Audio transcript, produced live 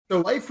So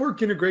life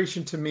work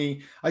integration to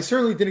me, I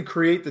certainly didn't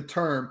create the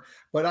term,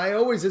 but I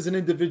always, as an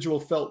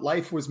individual, felt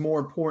life was more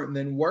important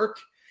than work.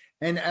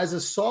 And as a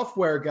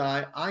software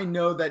guy, I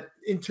know that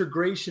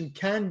integration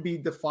can be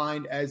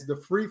defined as the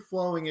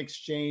free-flowing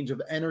exchange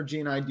of energy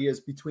and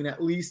ideas between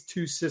at least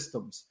two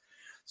systems.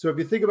 So if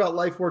you think about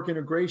life work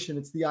integration,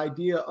 it's the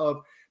idea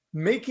of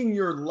making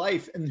your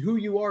life and who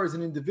you are as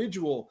an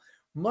individual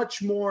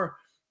much more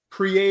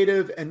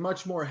creative and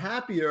much more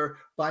happier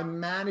by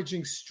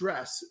managing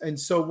stress. And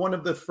so one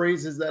of the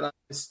phrases that I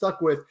stuck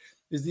with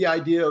is the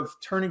idea of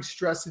turning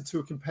stress into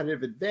a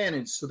competitive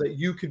advantage so that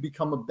you could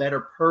become a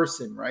better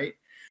person, right?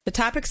 The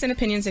topics and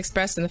opinions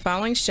expressed in the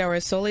following show are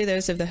solely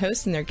those of the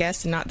hosts and their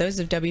guests and not those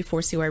of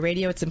W4CY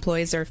Radio, its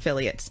employees, or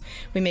affiliates.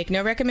 We make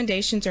no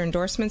recommendations or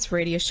endorsements for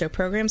radio show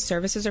programs,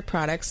 services, or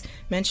products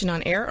mentioned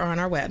on air or on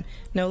our web.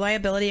 No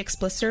liability,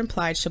 explicit or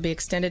implied, shall be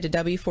extended to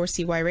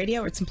W4CY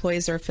Radio or its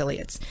employees or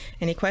affiliates.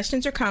 Any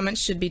questions or comments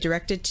should be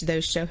directed to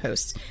those show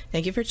hosts.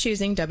 Thank you for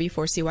choosing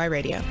W4CY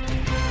Radio.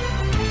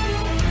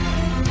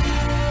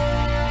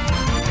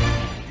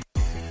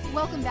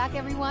 Welcome back,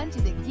 everyone,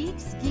 to the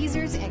Geeks,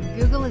 Geezers, and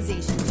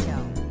Googleization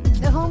Show,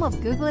 the home of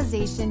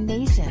Googleization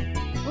Nation,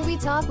 where we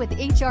talk with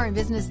HR and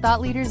business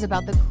thought leaders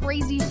about the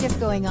crazy shift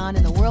going on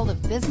in the world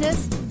of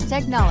business,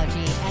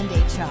 technology, and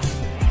HR.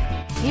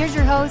 Here's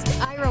your host,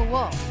 Ira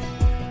Wolf.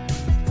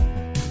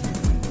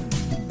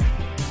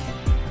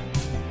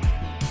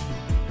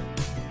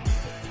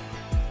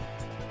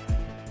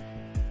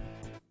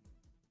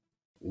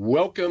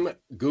 Welcome,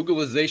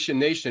 Googleization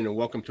Nation, and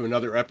welcome to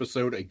another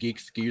episode of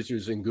Geeks,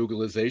 Geezers, and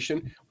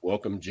Googleization.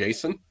 Welcome,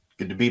 Jason.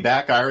 Good to be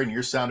back, Ira, and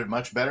yours sounded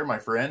much better, my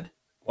friend.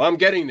 Well, I'm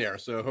getting there,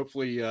 so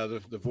hopefully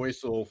the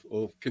voice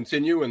will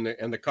continue and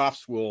the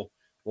coughs will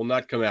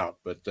not come out,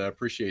 but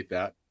appreciate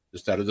that.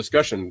 Just had a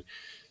discussion.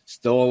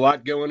 Still a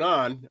lot going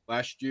on.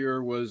 Last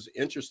year was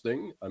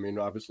interesting. I mean,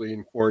 obviously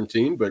in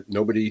quarantine, but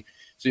nobody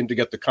seemed to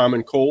get the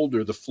common cold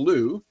or the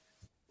flu.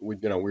 We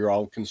were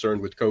all concerned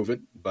with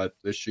COVID, but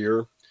this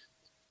year,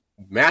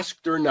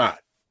 masked or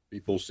not,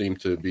 people seem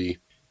to be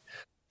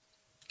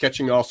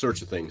catching all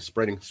sorts of things,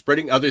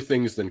 spreading other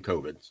things than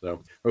COVID.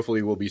 So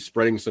hopefully we'll be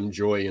spreading some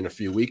joy in a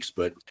few weeks,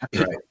 but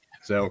right.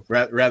 So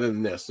rather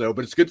than this. So,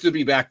 but it's good to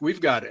be back. We've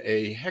got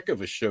a heck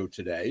of a show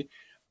today.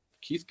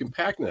 Keith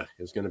Compagna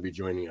is going to be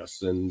joining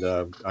us. And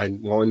I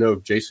know,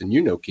 Jason,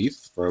 you know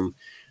Keith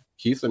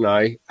and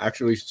I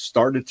actually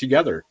started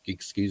together,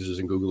 Geeks, Geezers,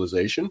 and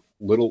Googleization, a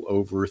little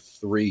over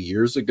 3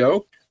 years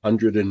ago,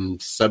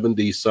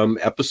 170 some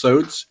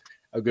episodes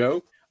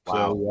ago.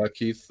 Wow.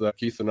 So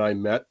Keith and I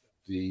met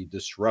the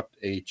Disrupt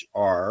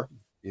HR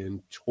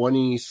in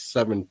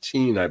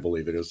 2017, I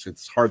believe it is.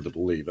 It's hard to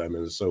believe. I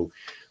mean, it's so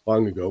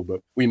long ago,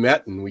 but we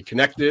met and we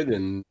connected,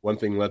 and one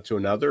thing led to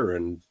another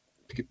and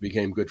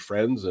became good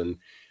friends.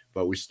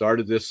 But we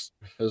started this,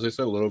 as I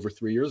said, a little over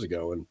 3 years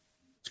ago, and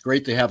it's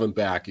great to have him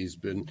back.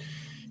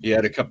 He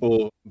had a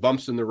couple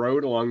bumps in the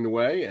road along the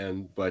way,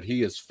 but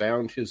he has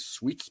found his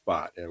sweet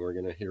spot, and we're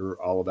going to hear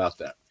all about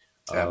that.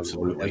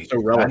 Absolutely.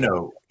 I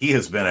know he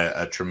has been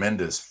a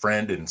tremendous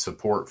friend and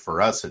support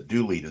for us at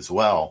Do Lead as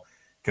well,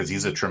 because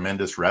he's a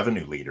tremendous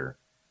revenue leader.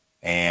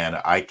 And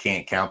I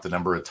can't count the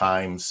number of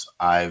times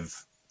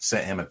I've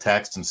sent him a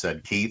text and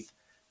said, Keith,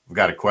 I've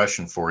got a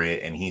question for you.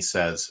 And he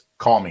says,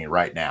 call me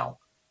right now.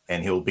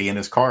 And he'll be in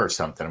his car or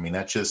something. I mean,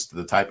 that's just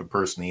the type of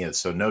person he is.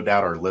 So no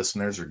doubt our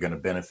listeners are going to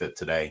benefit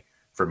today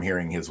from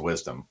hearing his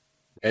wisdom.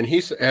 And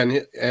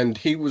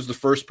he was the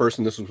first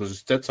person. This was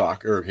his TED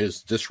Talk, or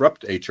his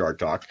Disrupt HR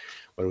Talk.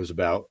 What it was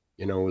about,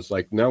 it was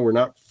like, no, we're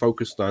not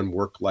focused on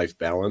work-life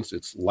balance.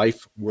 It's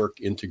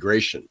life-work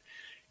integration.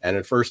 And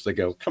at first they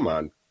go, come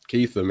on,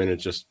 Keith. I mean,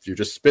 you're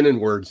just spinning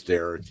words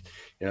there.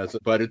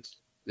 But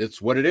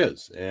it's what it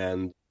is.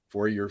 And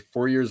 4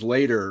 years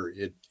later,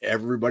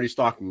 everybody's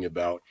talking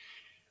about,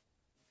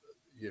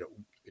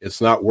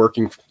 it's not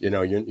working.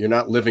 You're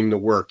not living to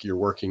work. You're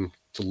working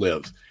to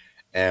live.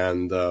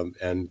 And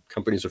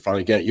companies are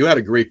finally getting it. You had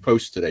a great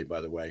post today,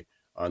 by the way,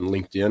 on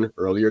LinkedIn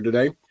earlier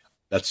today.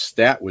 That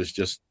stat was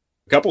just,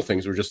 a couple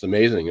things were just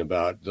amazing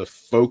about the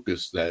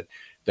focus that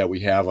we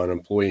have on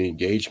employee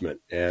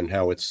engagement and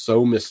how it's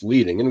so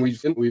misleading. And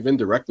we've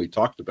indirectly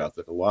talked about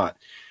that a lot.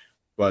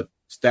 But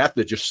stat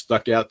that just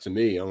stuck out to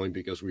me, only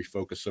because we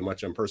focus so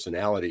much on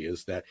personality,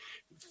 is that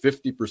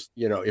 50%,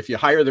 if you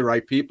hire the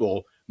right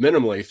people,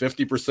 minimally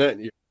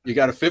 50%, you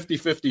got a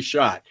 50-50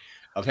 shot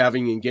of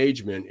having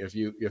engagement if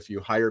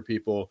you hire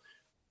people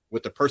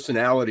with the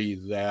personality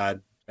that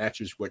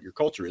matches what your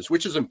culture is,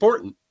 which is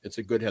important. It's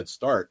a good head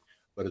start,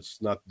 but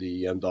it's not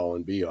the end all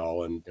and be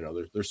all. And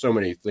there's so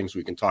many things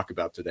we can talk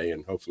about today,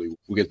 and hopefully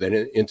we'll get that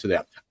into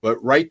that.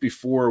 But right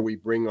before we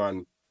bring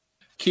on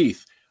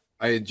Keith,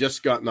 I had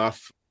just gotten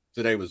off.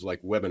 Today was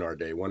like webinar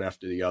day, one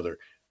after the other.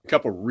 A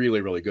couple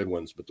really, really good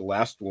ones, but the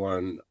last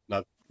one,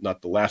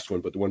 not the last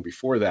one, but the one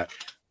before that,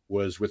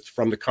 was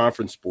from the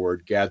conference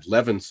board. Gad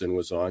Levinson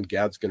was on.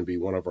 Gad's going to be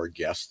one of our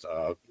guests.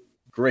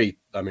 Great.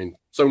 I mean,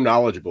 so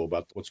knowledgeable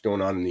about what's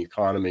going on in the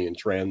economy and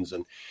trends.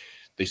 And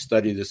They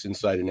study this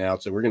inside and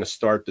out. So we're going to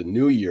start the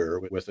new year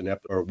with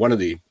or one of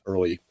the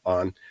early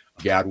on.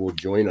 Gad will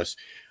join us.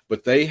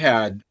 But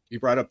he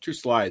brought up 2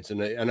 slides,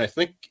 and I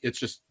think it's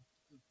just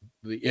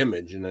the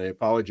image, and I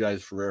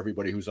apologize for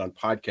everybody who's on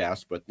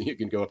podcast, but you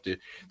can go up to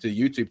the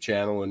YouTube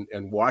channel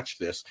and watch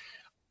this.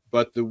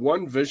 But the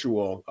one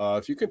visual,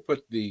 if you can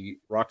put the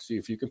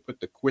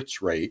quits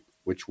rate,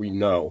 which we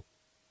know,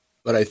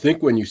 but I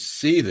think when you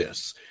see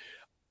this,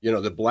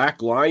 the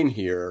black line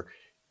here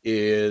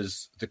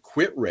is the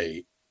quit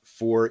rate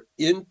for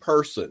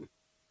in-person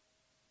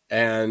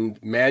and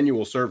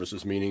manual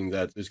services, meaning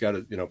that there's got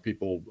to,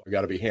 people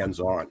got to be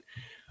hands-on.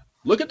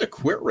 Look at the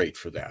quit rate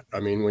for that. I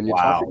mean, when you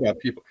talk about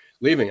people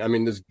leaving, I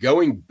mean, this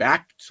going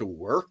back to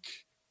work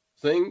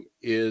thing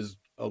is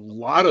a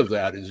lot of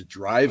that is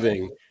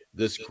driving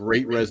this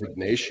great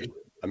resignation.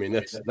 I mean,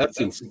 that's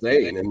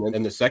insane.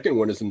 And the second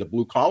one is in the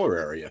blue collar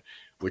area,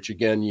 which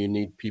again, you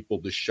need people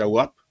to show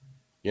up,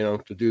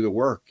 to do the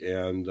work.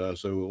 And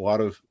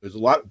so there's a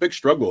lot big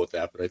struggle with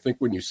that. But I think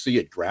when you see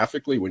it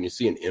graphically, when you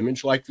see an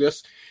image like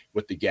this,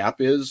 what the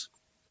gap is,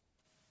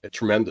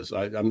 tremendous.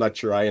 I'm not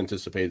sure I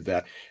anticipated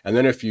that. And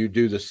then if you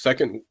do the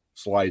second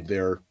slide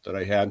there that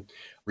I had,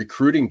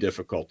 recruiting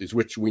difficulties,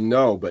 which we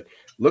know, but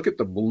look at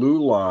the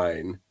blue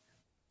line,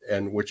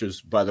 and which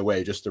is, by the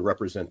way, just to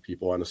represent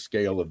people on a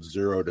scale of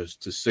 0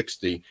 to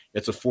 60,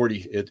 it's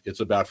it's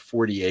about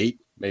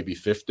 48, maybe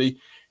 50.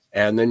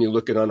 And then you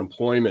look at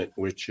unemployment,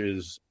 which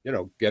is,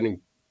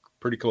 getting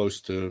pretty close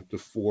to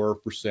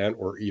 4%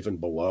 or even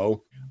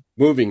below,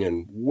 moving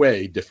in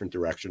way different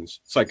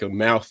directions. It's like a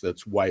mouth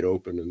that's wide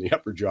open in the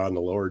upper jaw and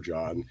the lower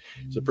jaw. And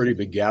it's a pretty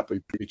big gap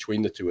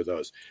between the two of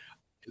those.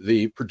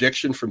 The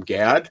prediction from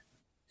GAD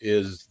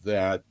is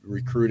that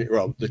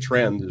the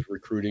trend is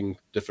recruiting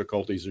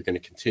difficulties are going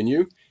to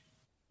continue.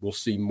 We'll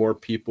see more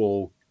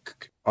people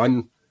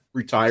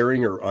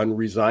unretiring or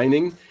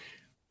unresigning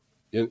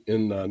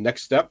in the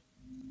next step,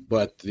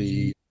 but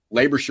the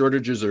labor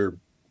shortages are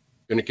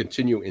going to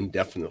continue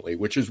indefinitely,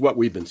 which is what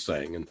we've been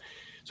saying. And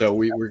so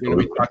we're going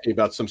to be talking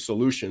about some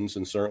solutions,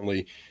 and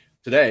certainly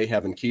today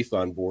having Keith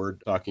on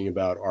board talking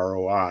about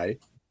ROI,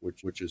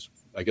 which is,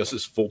 I guess,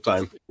 is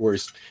full-time where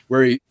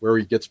he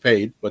gets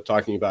paid, but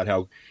talking about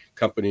how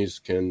companies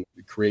can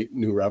create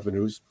new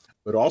revenues.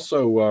 But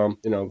also,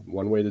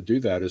 one way to do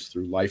that is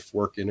through life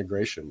work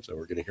integration. So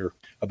we're going to hear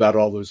about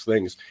all those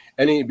things.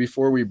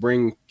 Before we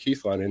bring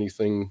Keith on,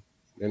 anything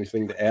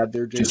to add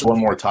there, Jason? Just one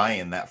more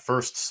tie-in. That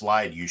first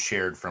slide you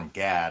shared from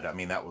GAD, I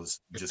mean, that was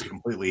just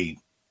completely,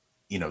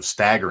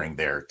 staggering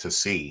there to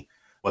see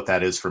what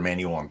that is for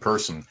manual in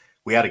person.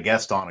 We had a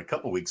guest on a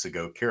couple weeks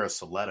ago, Kara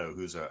Soletto,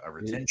 who's a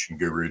retention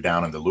guru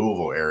down in the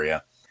Louisville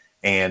area.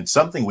 And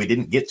something we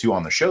didn't get to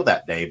on the show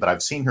that day, but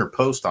I've seen her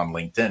post on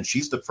LinkedIn.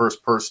 She's the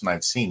first person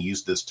I've seen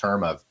use this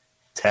term of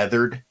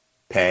tethered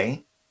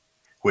pay,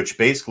 which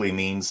basically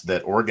means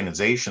that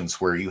organizations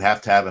where you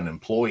have to have an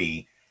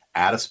employee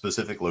at a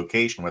specific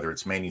location, whether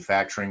it's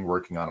manufacturing,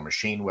 working on a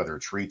machine, whether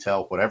it's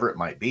retail, whatever it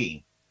might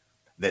be,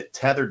 that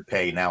tethered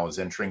pay now is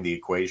entering the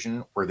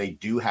equation where they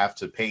do have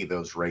to pay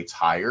those rates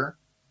higher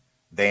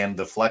than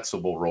the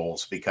flexible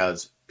roles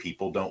because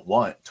people don't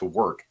want to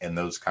work in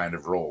those kind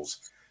of roles.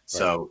 Right.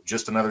 So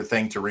just another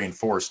thing to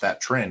reinforce that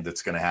trend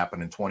that's going to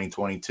happen in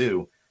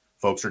 2022.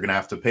 Folks are going to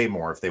have to pay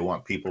more if they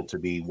want people to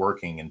be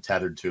working and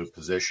tethered to a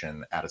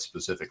position at a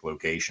specific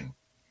location.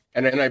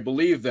 And I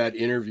believe that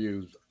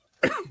interview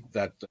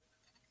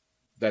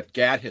that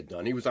GAD had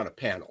done, he was on a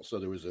panel. So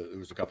there was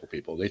a couple of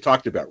people. They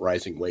talked about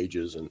rising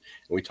wages, and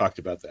we talked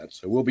about that.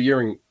 So we'll be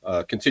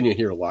continue to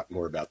hear a lot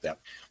more about that.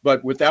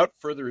 But without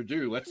further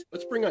ado,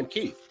 let's bring on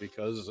Keith,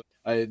 because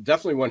I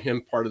definitely want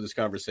him part of this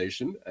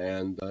conversation,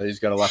 and he's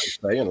got a lot to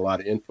say and a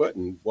lot of input.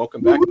 And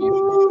welcome back,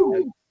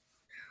 Keith.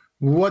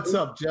 What's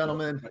up,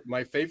 gentlemen?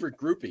 My favorite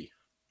groupie.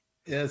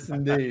 Yes,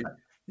 indeed.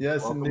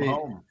 Yes, welcome indeed.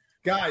 Home.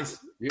 Guys,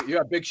 you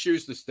have big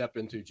shoes to step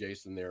into,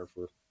 Jason, there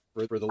for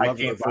the love I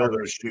can't of buy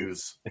those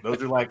shoes.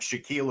 Those are like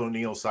Shaquille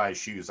O'Neal size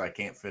shoes. I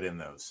can't fit in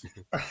those.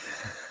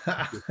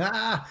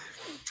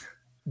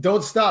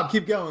 Don't stop.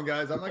 Keep going,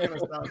 guys. I'm not going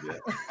to stop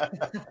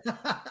yet.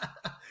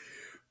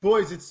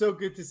 Boys, it's so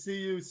good to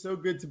see you. So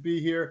good to be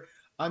here.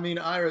 I mean,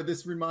 Ira,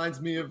 this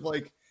reminds me of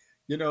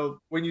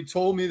when you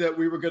told me that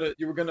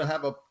you were gonna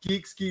have a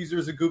Geeks,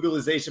 Geezers, and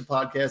Googleization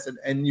podcast,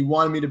 and you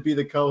wanted me to be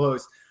the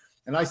co-host.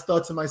 And I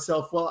thought to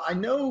myself, well, I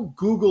know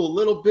Google a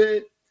little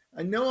bit.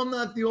 I know I'm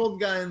not the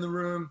old guy in the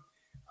room.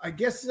 I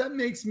guess that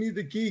makes me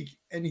the geek.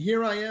 And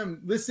here I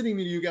am listening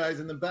to you guys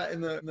in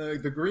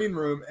the green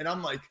room. And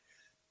I'm like,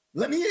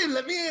 let me in.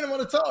 I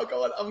want to talk.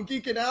 I'm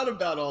geeking out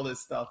about all this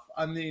stuff.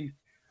 I mean,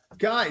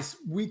 guys,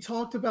 we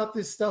talked about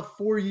this stuff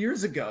 4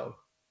 years ago,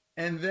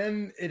 and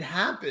then it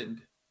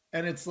happened.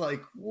 And it's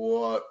like,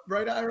 what?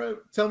 Right, Ira?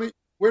 Tell me,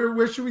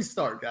 where should we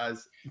start,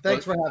 guys?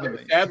 Thanks for having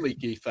me. Sadly,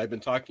 Keith, I've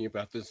been talking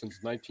about this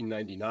since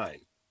 1999.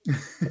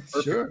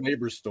 Sure.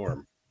 Labor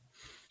storm.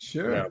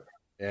 Sure. Yeah.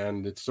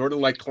 And it's sort of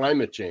like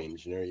climate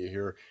change. You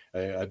hear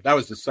that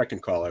was the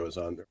second call I was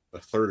on, the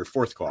third or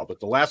fourth call,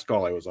 but the last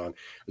call I was on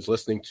was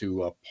listening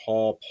to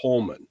Paul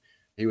Pullman.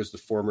 He was the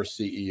former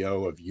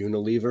CEO of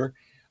Unilever.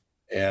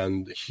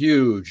 and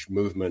huge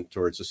movement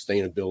towards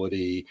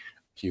sustainability,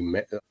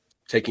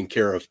 taking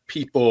care of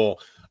people.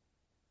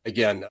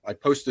 Again, I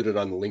posted it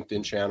on the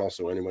LinkedIn channel,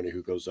 so anybody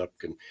who goes up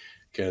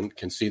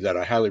can see that.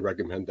 I highly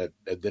recommend that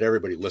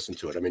everybody listen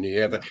to it. I mean,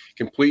 you have a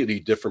completely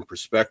different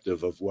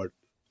perspective of what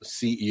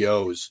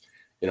CEOs,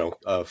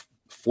 of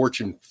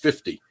Fortune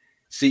 50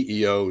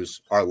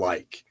 CEOs are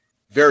like.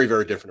 Very,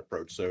 very different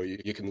approach. So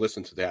you can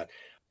listen to that.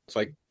 It's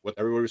like what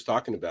everybody was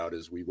talking about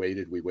is we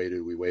waited.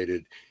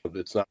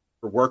 It's not,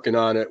 we're working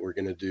on it. We're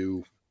going to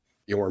do,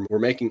 we're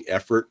making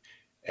effort.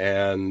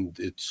 And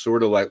it's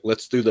sort of like,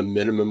 let's do the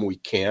minimum we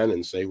can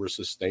and say we're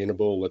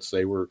sustainable. Let's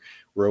say we're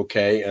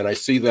okay. And I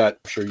see that,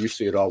 I'm sure you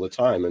see it all the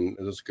time. And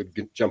this is a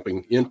good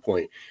jumping in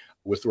point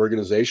with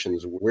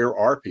organizations. Where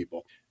are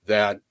people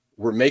that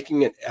we're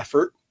making an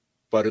effort,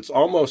 but it's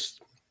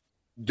almost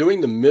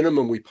doing the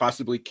minimum we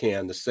possibly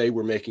can to say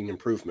we're making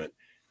improvement.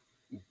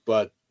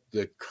 But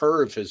the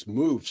curve has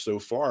moved so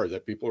far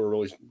that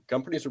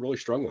companies are really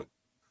struggling.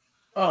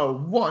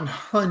 Oh,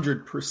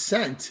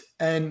 100%.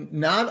 And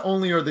not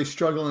only are they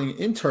struggling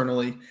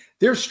internally,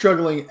 they're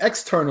struggling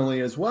externally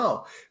as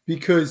well,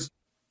 because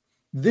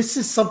this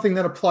is something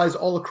that applies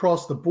all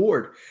across the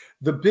board.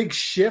 The big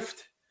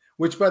shift,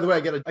 which, by the way,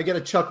 I get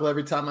a chuckle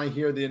every time I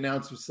hear the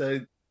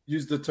announcer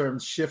use the term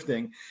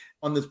shifting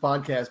on this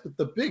podcast. But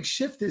the big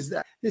shift is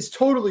that it's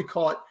totally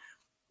caught,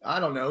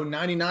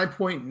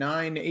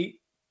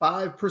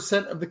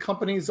 99.985% of the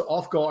companies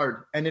off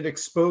guard, and it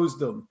exposed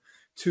them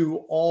to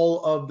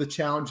all of the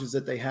challenges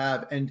that they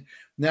have. And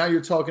now you're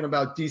talking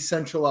about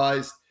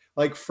decentralized,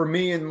 like for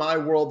me in my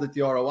world at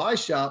the ROI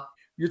shop,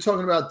 you're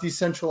talking about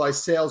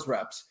decentralized sales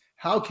reps.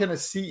 How can a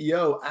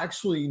CEO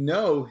actually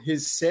know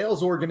his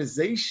sales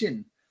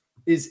organization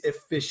is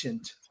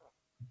efficient?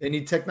 They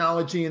need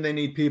technology and they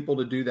need people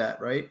to do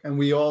that, right? And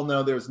we all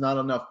know there's not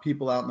enough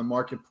people out in the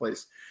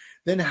marketplace.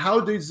 Then how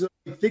does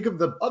think of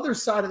the other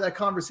side of that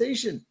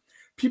conversation?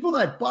 People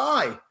that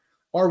buy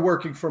are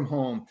working from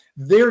home.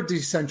 They're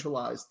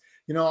decentralized.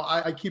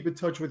 I keep in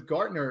touch with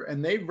Gartner,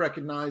 and they've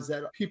recognized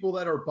that people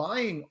that are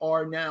buying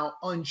are now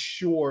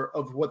unsure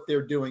of what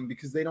they're doing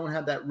because they don't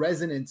have that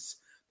resonance.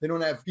 They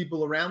don't have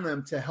people around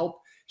them to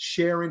help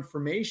share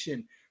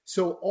information.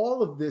 So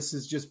all of this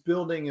is just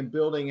building and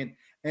building.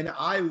 And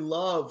I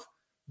love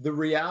the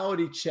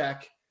reality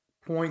check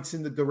points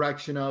in the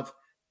direction of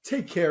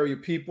take care of your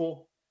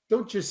people.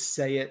 Don't just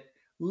say it.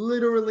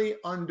 Literally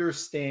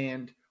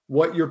understand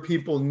what your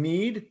people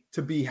need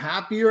to be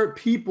happier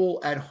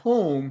people at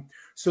home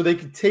so they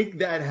can take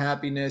that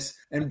happiness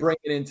and bring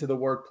it into the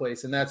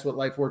workplace. And that's what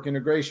life work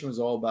integration was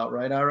all about,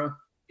 right, Ira?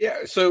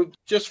 Yeah. So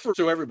just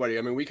so everybody,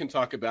 I mean, we can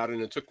talk about it,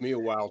 and it took me a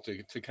while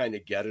to kind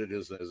of get it,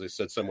 as I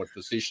said, somewhat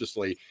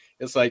facetiously.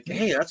 It's like,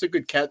 hey, that's a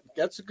good catch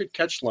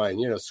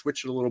line,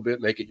 switch it a little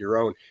bit, make it your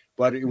own.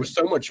 But it was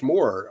so much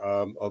more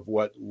of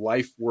what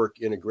life work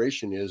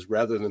integration is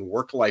rather than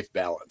work-life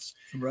balance.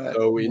 Right.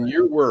 So in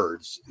your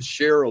words,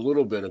 share a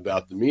little bit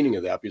about the meaning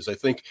of that, because I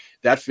think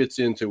that fits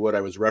into what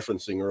I was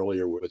referencing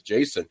earlier with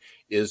Jason,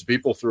 is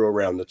people throw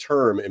around the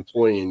term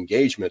employee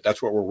engagement.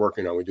 That's what we're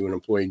working on. We do an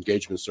employee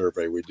engagement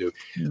survey. We do.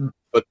 Yeah.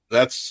 But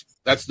that's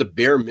the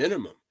bare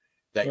minimum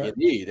that you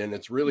need. And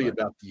it's really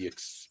about the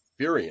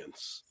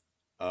experience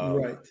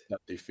that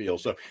they feel.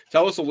 So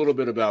tell us a little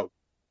bit about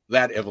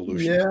that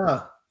evolution.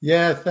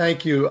 Yeah,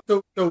 thank you.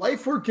 So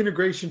life work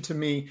integration, to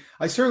me,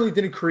 I certainly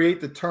didn't create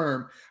the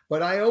term,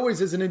 but I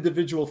always, as an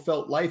individual,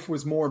 felt life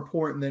was more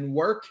important than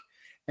work.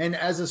 And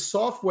as a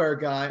software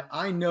guy,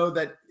 I know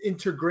that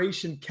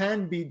integration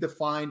can be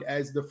defined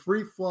as the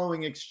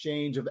free-flowing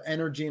exchange of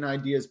energy and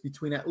ideas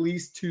between at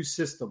least two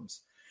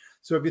systems.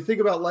 So if you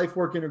think about life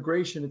work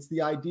integration, it's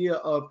the idea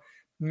of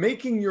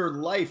making your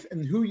life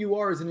and who you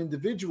are as an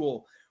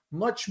individual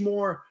much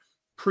more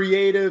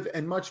creative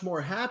and much more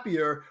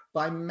happier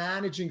by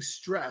managing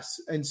stress.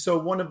 And so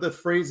one of the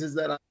phrases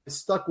that I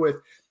stuck with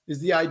is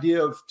the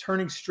idea of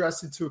turning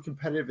stress into a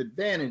competitive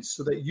advantage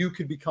so that you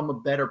could become a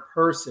better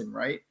person,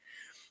 right?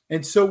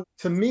 And so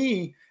to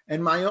me,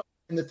 and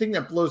the thing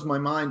that blows my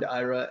mind,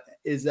 Ira,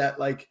 is that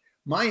like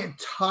my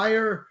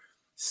entire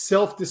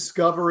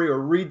self-discovery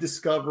or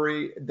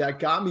rediscovery that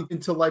got me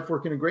into life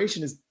work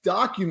integration is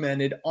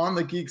documented on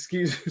the Geeks,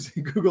 Geezers,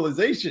 and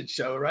Googleization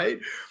show, right?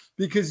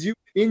 Because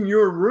in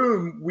your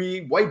room,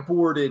 we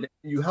whiteboarded,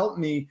 you helped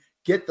me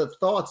get the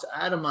thoughts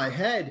out of my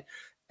head.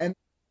 And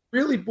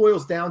really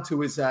boils down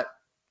to is that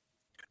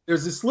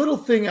there's this little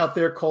thing out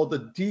there called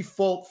the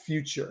default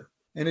future.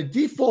 And a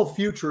default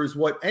future is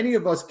what any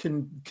of us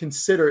can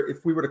consider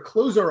if we were to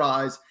close our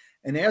eyes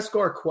and ask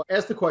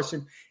the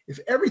question, if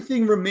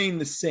everything remained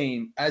the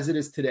same as it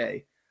is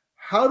today,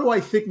 how do I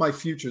think my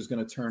future is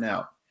going to turn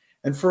out?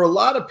 And for a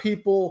lot of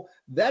people,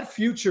 that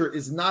future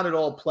is not at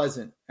all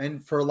pleasant.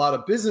 And for a lot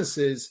of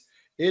businesses,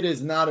 it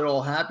is not at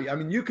all happy. I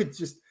mean, you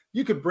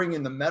could bring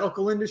in the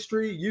medical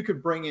industry, you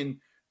could bring in,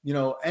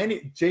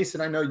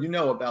 Jason, I know you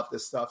know about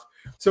this stuff.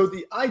 So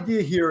the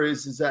idea here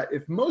is that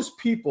if most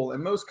people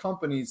and most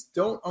companies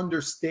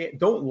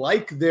don't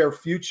like their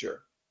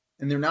future,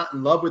 and they're not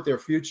in love with their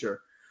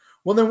future,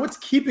 Well, then what's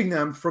keeping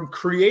them from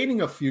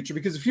creating a future?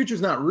 Because the future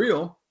is not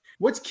real.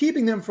 What's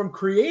keeping them from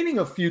creating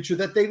a future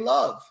that they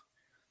love?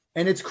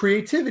 And it's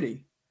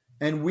creativity.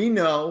 And we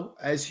know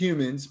as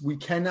humans, we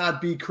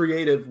cannot be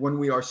creative when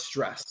we are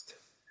stressed.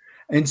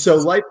 And so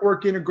life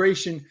work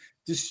integration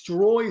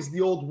destroys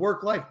the old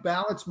work-life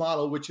balance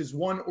model, which is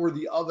one or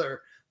the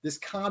other, this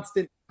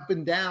constant up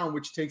and down,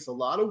 which takes a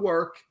lot of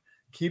work,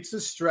 keeps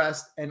us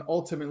stressed, and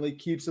ultimately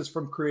keeps us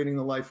from creating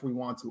the life we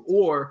want to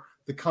or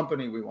the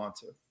company we want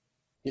to.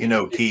 You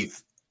know,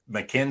 Keith,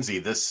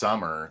 McKinsey this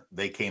summer,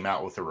 they came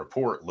out with a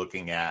report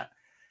looking at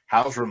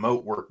how's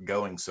remote work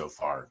going so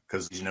far?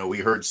 Because, you know, we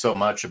heard so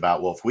much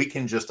about, well, if we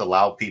can just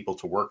allow people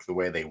to work the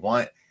way they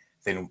want,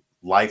 then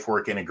life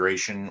work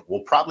integration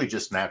will probably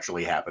just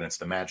naturally happen. It's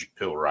the magic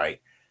pill,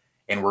 right?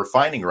 And we're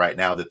finding right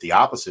now that the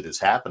opposite is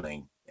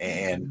happening.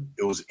 And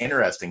it was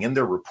interesting in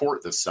their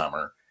report this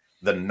summer,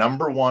 the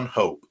number one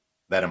hope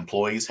that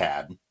employees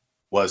had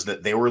was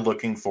that they were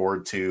looking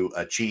forward to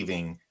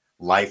achieving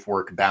life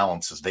work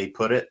balance, as they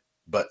put it,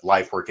 but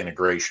life work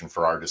integration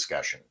for our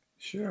discussion.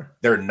 Sure.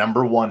 Their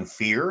number one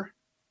fear,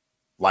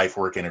 life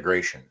work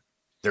integration.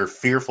 They're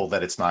fearful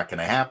that it's not going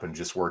to happen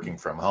just working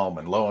from home.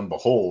 And lo and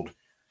behold,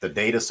 the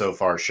data so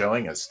far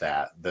showing us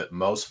that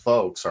most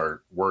folks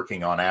are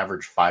working on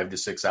average 5 to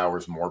 6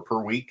 hours more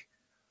per week,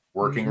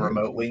 working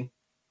remotely.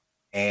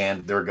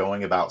 And they're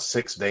going about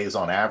 6 days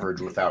on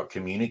average without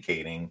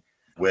communicating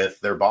with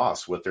their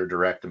boss, with their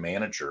direct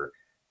manager.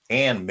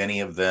 And many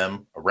of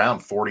them, around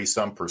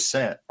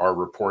 40% are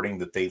reporting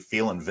that they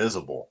feel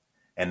invisible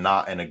and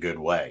not in a good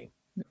way.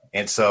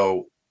 And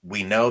so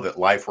we know that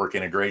life work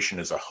integration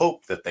is a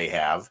hope that they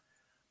have,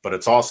 but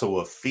it's also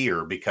a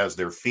fear because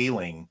they're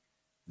feeling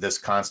this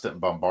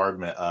constant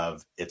bombardment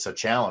of it's a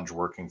challenge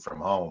working from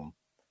home.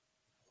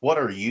 What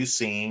are you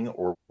seeing,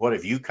 or what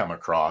have you come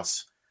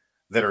across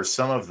that are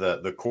some of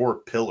the core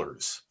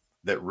pillars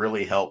that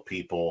really help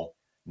people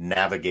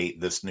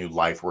navigate this new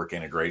life work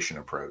integration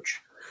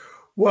approach?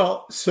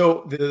 Well,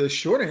 so the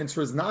short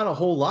answer is not a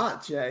whole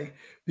lot, Jay,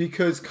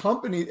 because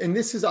companies, and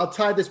I'll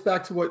tie this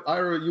back to what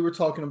Ira, you were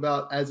talking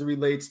about as it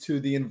relates to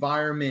the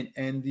environment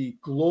and the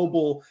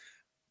global,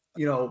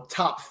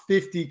 top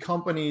 50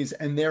 companies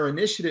and their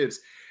initiatives.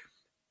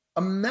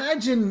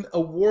 Imagine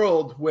a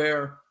world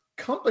where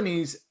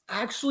companies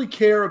actually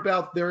care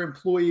about their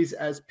employees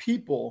as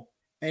people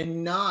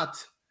and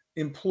not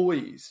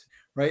employees,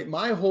 right?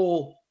 My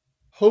whole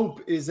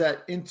hope is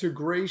that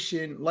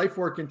integration, life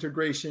work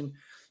integration,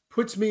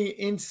 puts me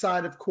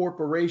inside of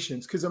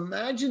corporations. Because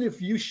imagine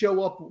if you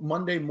show up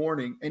Monday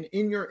morning and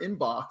in your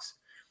inbox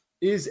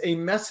is a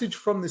message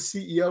from the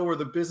CEO or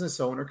the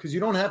business owner, because you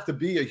don't have to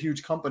be a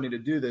huge company to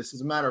do this.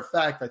 As a matter of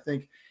fact, I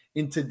think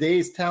in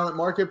today's talent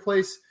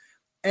marketplace,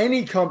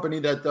 any company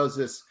that does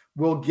this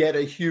will get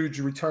a huge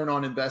return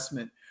on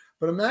investment.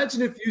 But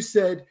imagine if you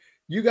said,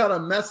 you got a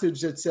message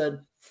that said,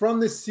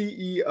 from the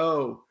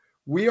CEO,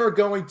 we are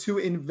going to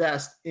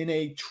invest in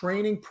a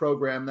training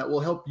program that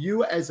will help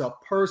you as a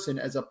person,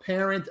 as a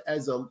parent,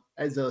 as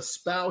a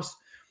spouse,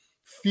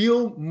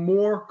 feel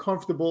more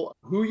comfortable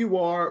who you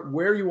are,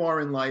 where you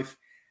are in life.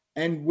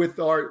 And with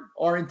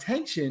our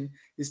intention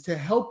is to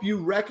help you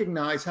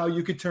recognize how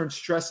you could turn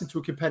stress into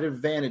a competitive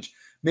advantage,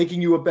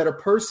 making you a better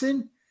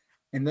person,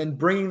 and then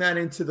bringing that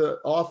into the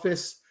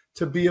office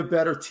to be a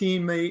better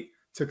teammate,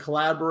 to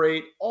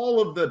collaborate,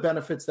 all of the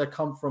benefits that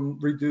come from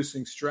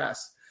reducing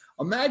stress.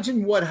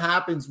 Imagine what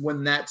happens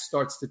when that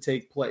starts to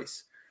take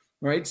place,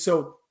 right?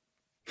 So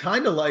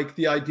kind of like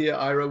the idea,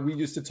 Ira, we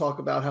used to talk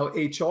about how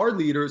HR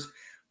leaders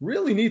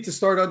really need to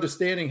start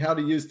understanding how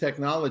to use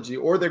technology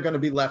or they're going to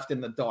be left in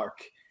the dark.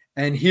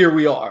 And here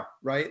we are,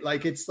 right?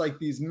 Like it's like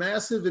these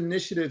massive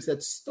initiatives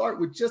that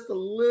start with just a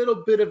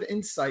little bit of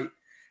insight.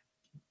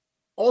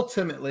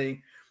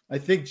 Ultimately, I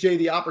think, Jay,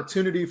 the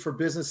opportunity for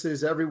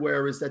businesses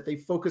everywhere is that they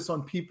focus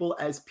on people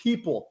as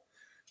people,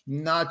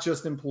 not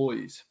just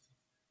employees.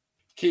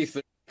 Keith,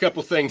 a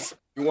couple things.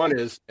 One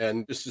is,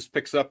 and this just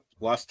picks up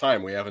last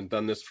time, we haven't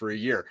done this for a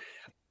year.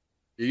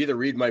 You either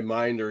read my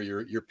mind or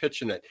you're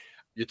pitching it.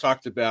 You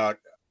talked about,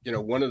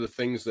 one of the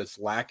things that's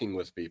lacking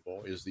with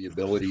people is the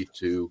ability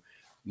to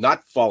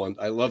not fall in.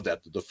 I love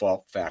that, the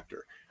default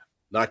factor,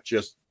 not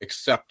just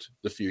accept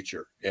the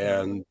future.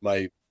 And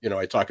I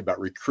talk about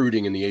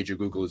recruiting in the age of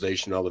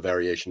Googleization, all the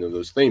variation of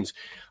those themes.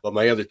 But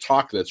my other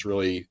talk that's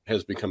really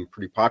has become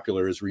pretty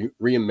popular is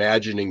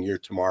reimagining your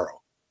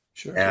tomorrow.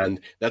 Sure. And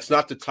that's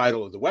not the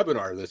title of the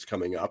webinar that's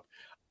coming up,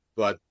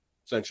 but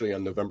essentially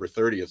on November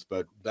 30th.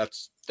 But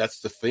that's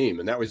the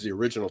theme, and that was the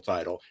original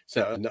title.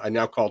 So I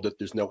now called it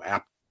 "There's no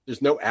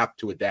app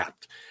to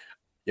adapt."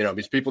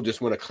 Because people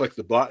just want to click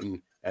the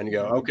button and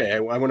go, okay, I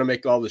want to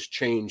make all this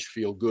change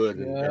feel good,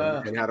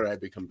 and how do I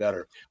become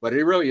better? But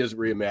it really is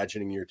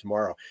reimagining your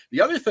tomorrow.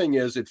 The other thing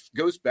is it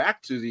goes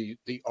back to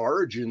the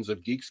origins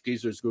of Geeks,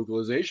 Geezers,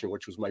 Googleization,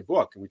 which was my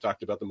book, and we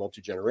talked about the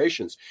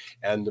multi-generations.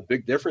 And the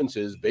big difference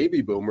is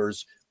baby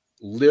boomers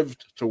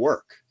lived to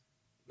work.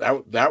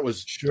 That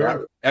was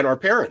sure. And our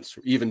parents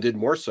even did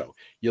more so.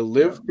 You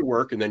lived to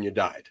work and then you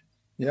died.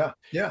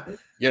 Yeah.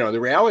 The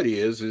reality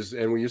is,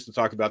 and we used to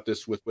talk about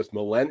this with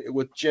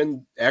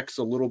Gen X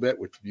a little bit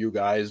with you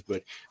guys,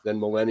 but then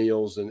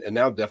millennials and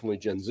now definitely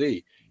Gen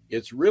Z.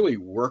 It's really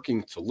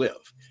working to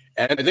live.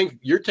 And I think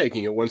you're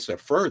taking it one step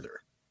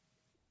further.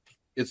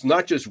 It's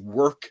not just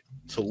work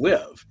to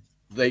live.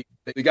 They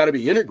got to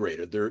be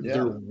integrated.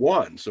 They're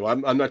one. So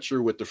I'm not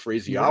sure what the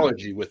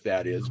phraseology with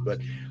that is, but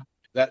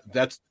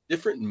that's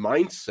different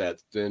mindset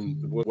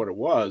than what it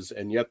was.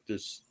 And yet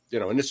there's,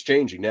 and it's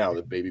changing now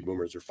that baby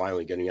boomers are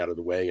finally getting out of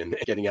the way and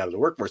getting out of the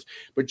workforce.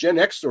 But Gen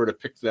X sort of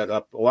picked that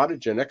up. A lot of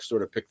Gen X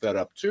sort of picked that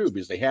up too,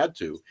 because they had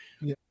to.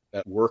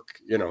 That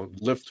work,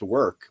 live to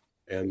work,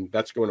 and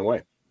that's going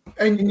away.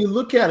 And when you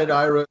look at it,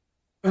 Ira,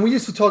 and we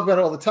used to talk about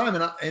it all the time,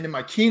 and in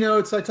my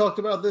keynotes, I talked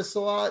about this a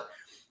lot.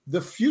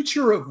 The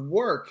future of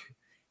work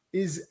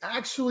is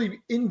actually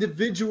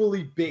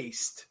individually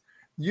based.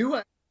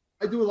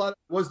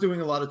 Was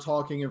doing a lot of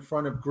talking in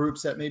front of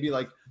groups that maybe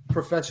like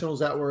professionals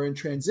that were in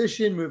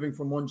transition, moving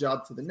from one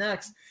job to the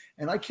next.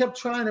 And I kept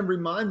trying to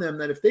remind them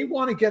that if they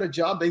want to get a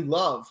job they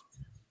love,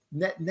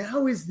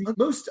 now is the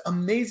most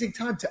amazing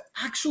time to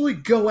actually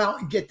go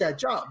out and get that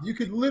job. You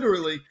could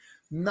literally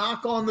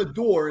knock on the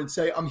door and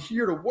say, I'm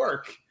here to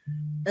work,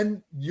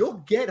 and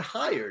you'll get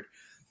hired.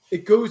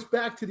 It goes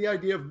back to the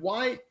idea of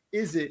why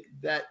is it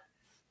that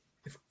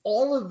if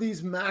all of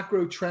these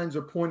macro trends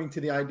are pointing to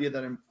the idea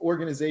that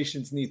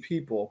organizations need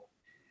people,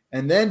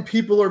 and then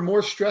people are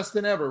more stressed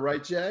than ever,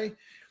 right, Jay?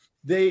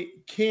 They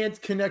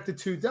can't connect the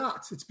two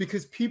dots. It's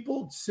because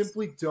people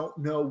simply don't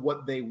know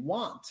what they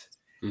want.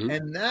 Mm-hmm.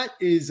 And that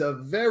is a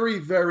very,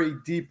 very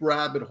deep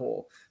rabbit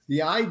hole.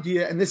 The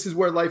idea, and this is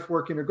where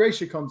life-work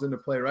integration comes into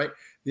play, right?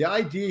 The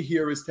idea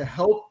here is to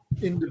help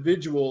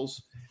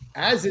individuals,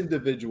 as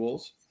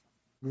individuals,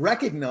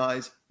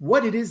 recognize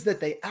what it is that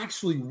they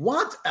actually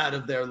want out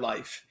of their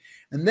life,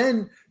 and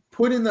then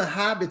put in the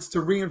habits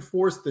to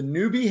reinforce the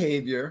new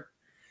behavior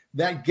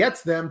that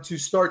gets them to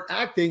start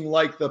acting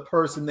like the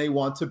person they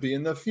want to be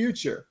in the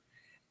future.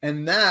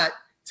 And that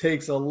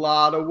takes a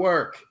lot of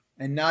work,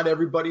 and not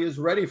everybody is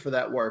ready for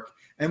that work.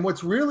 And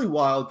what's really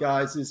wild,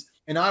 guys, is,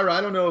 and Ira,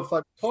 I don't know if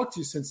I've talked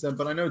to you since then,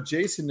 but I know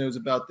Jason knows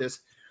about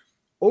this.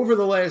 Over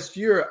the last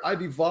year,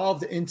 I've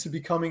evolved into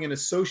becoming an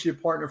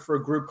associate partner for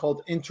a group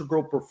called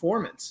Integral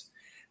Performance.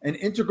 And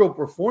Integral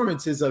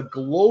Performance is a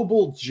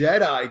global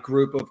Jedi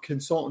group of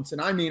consultants.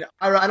 And I mean,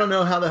 I don't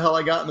know how the hell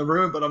I got in the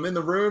room, but I'm in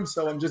the room,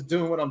 so I'm just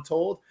doing what I'm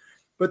told.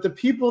 But the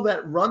people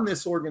that run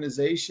this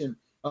organization,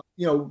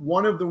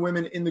 one of the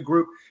women in the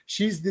group,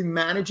 she's the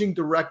managing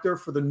director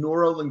for the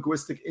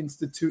Neuro-Linguistic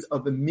Institute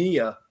of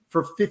EMEA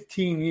for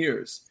 15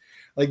 years.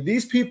 Like,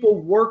 these people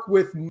work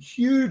with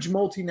huge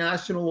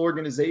multinational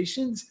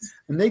organizations,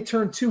 and they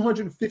turn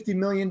 $250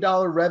 million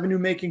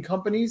revenue-making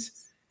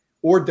companies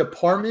or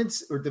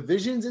departments or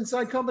divisions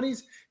inside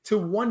companies to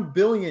 $1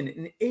 billion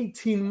in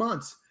 18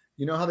 months.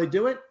 You know how they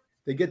do it?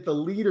 They get the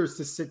leaders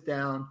to sit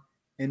down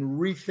and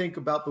rethink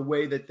about the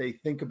way that they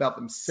think about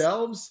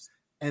themselves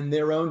and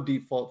their own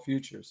default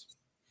futures.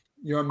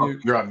 You're on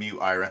mute. You're on mute,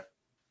 Ira.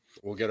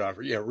 We'll get off.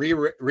 Yeah,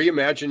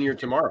 reimagine your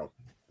tomorrow.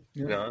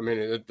 Yeah.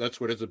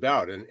 That's what it's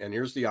about. And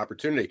here's the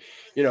opportunity.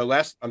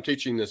 I'm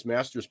teaching this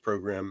master's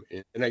program.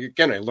 And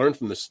I learned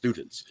from the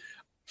students,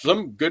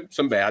 some good,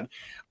 some bad.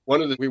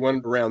 We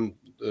went around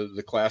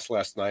the class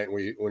last night,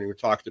 and when we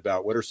talked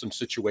about what are some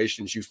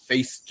situations you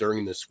faced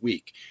during this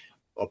week,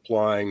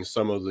 applying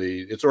some of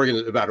it's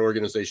about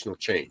organizational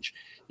change.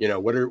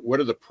 What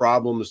are the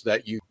problems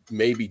that you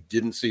maybe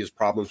didn't see as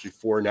problems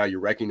before, now you're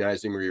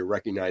recognizing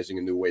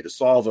a new way to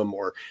solve them,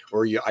 or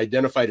you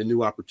identified a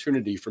new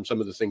opportunity from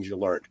some of the things you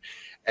learned.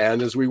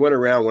 And as we went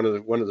around,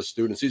 one of the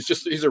students,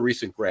 he's a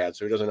recent grad,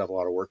 so he doesn't have a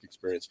lot of work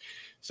experience,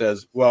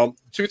 says, well,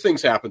 two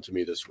things happened to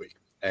me this week.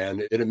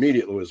 And it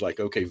immediately was like,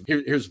 okay,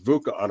 here's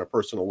VUCA on a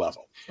personal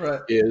level. Right.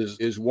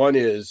 One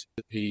is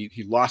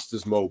he lost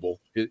his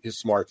mobile,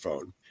 his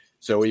smartphone.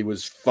 So he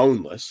was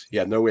phoneless. He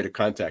had no way to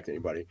contact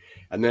anybody.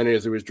 And then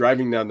as he was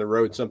driving down the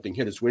road, something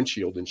hit his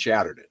windshield and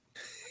shattered it.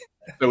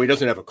 So he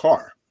doesn't have a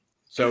car.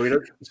 So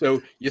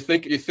you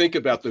think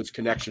about those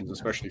connections,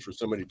 especially for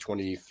somebody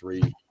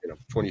 23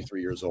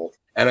 years old.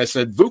 And I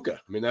said, VUCA.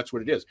 I mean, that's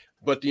what it is.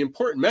 But the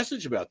important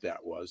message about that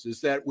is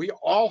that we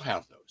all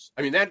have those.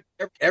 I mean, that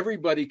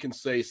everybody can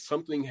say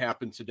something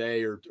happened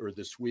today or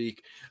this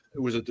week. It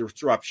was a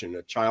disruption.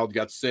 A child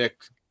got sick.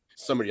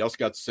 Somebody else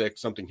got sick,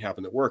 something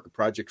happened at work, a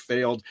project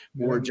failed,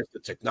 or just the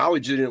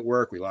technology didn't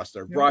work, we lost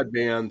our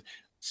broadband,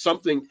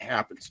 something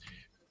happens.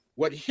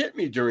 What hit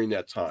me during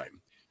that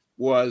time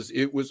was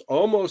it was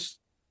almost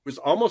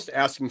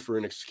asking for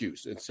an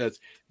excuse. It says,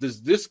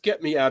 does this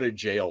get me out of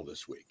jail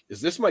this week? Is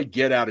this my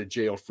get out of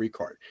jail free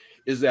card?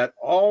 Is that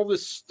all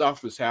this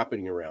stuff is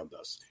happening around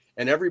us?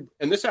 And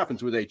this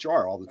happens with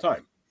HR all the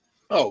time.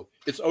 Oh,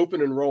 it's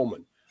open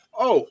enrollment.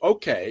 Oh,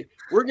 okay.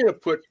 We're going to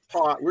put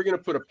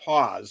a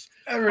pause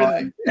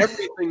on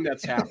everything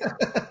that's happening,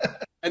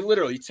 and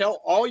literally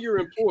tell all your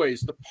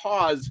employees to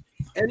pause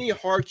any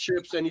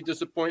hardships, any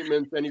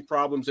disappointments, any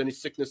problems, any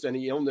sickness,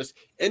 any illness,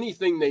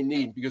 anything they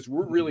need, because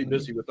we're really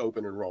busy with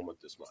open enrollment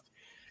this month.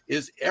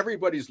 is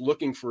everybody's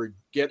looking for a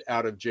get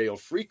out of jail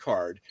free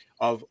card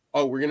of,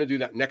 oh, we're going to do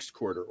that next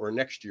quarter or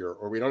next year,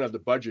 or we don't have the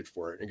budget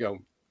for it. And go,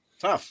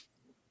 tough.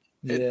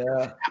 It's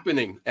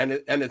happening.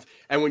 And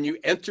when you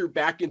enter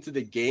back into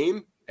the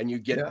game and you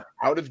get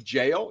out of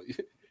jail,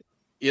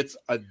 it's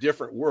a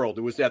different world.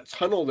 It was that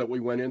tunnel that we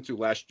went into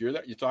last year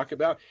that you talk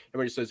about.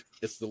 Everybody says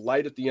it's the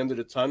light at the end of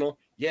the tunnel.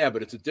 Yeah,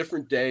 but it's a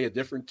different day, a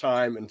different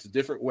time, and it's a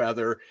different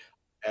weather.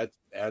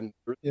 And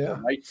the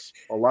light's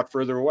a lot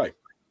further away.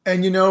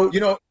 And,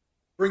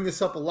 bring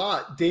this up a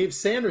lot. Dave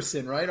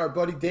Sanderson, right? Our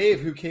buddy Dave,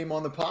 who came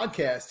on the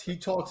podcast, he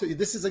talks.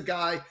 This is a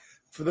guy,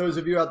 for those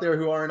of you out there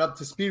who aren't up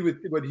to speed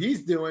with what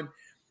he's doing,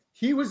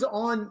 he was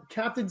on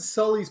Captain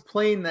Sully's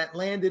plane that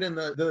landed in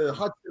the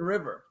Hudson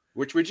River.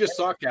 Which we just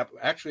saw,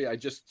 Actually, I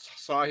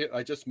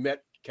just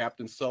met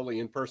Captain Sully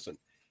in person.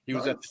 He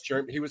was at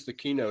the he was the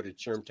keynote at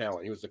Sherm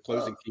Talent. He was the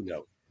closing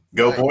keynote.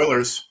 Go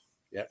Boilers.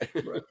 Yeah.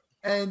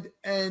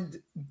 And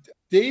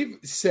Dave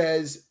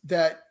says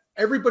that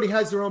everybody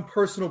has their own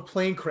personal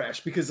plane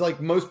crash because, like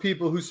most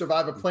people who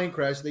survive a plane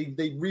crash,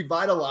 they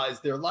revitalize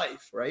their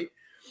life, right?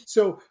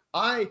 So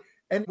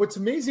and what's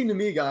amazing to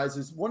me, guys,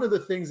 is one of the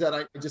things that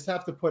I just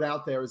have to put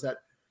out there is that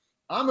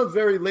I'm a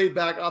very laid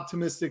back,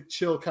 optimistic,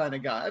 chill kind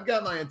of guy. I've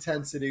got my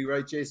intensity,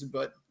 right, Jason?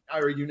 But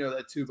Ira, you know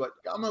that too. But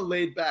I'm a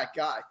laid back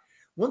guy.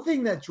 One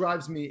thing that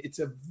drives me, it's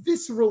a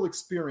visceral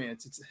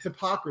experience. It's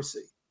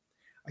hypocrisy.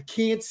 I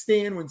can't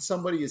stand when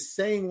somebody is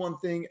saying one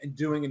thing and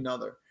doing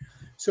another.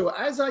 So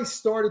as I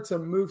started to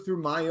move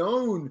through my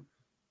own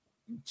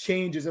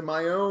changes in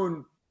my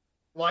own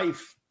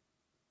life,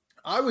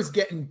 I was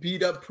getting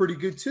beat up pretty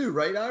good too,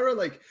 right, Ira?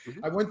 Like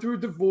I went through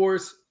a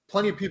divorce.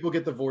 Plenty of people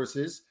get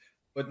divorces,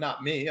 but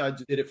not me. I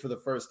did it for the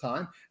first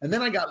time. And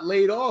then I got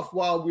laid off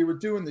while we were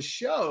doing the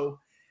show.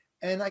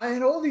 And I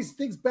had all these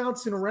things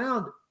bouncing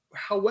around.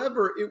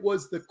 However, it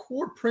was the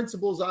core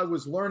principles I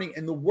was learning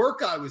and the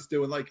work I was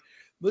doing. Like,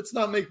 let's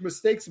not make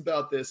mistakes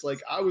about this. Like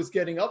I was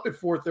getting up at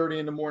 4:30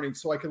 in the morning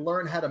so I could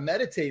learn how to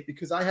meditate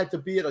because I had to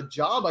be at a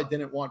job I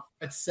didn't want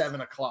at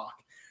 7:00.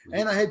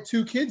 And I had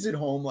 2 kids at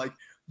home. Like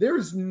there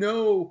is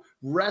no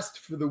rest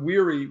for the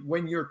weary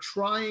when you're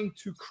trying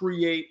to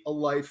create a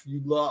life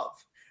you love.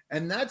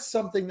 And that's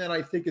something that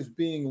I think is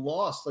being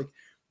lost. Like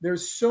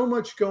there's so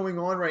much going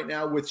on right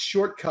now with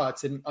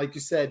shortcuts. And like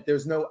you said,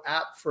 there's no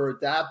app for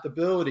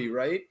adaptability,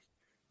 right?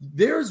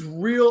 There's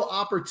real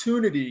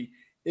opportunity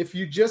if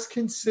you just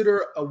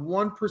consider a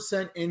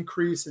 1%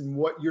 increase in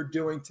what you're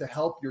doing to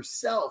help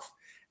yourself,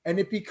 and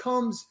it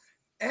becomes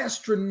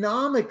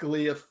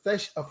astronomically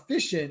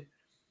efficient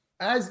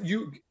as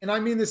you, and I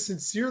mean this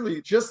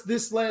sincerely, just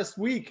this last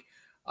week,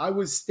 I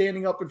was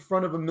standing up in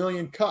front of 1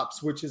 Million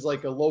Cups, which is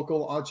like a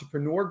local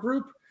entrepreneur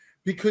group,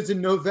 because in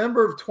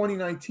November of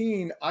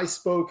 2019, I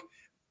spoke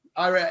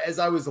as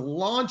I was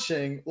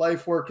launching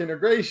Life Work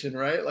Integration,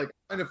 right? Like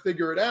trying to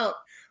figure it out.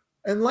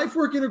 And life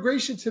work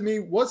integration to me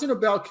wasn't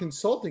about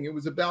consulting. It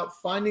was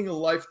about finding a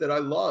life that I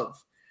love.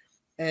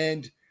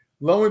 And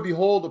lo and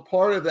behold, a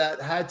part of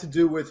that had to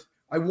do with,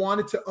 I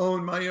wanted to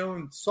own my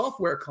own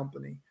software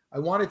company. I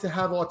wanted to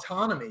have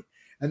autonomy.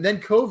 And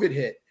then COVID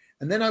hit.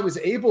 And then I was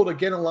able to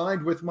get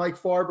aligned with Mike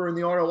Farber in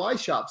the ROI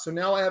shop. So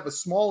now I have a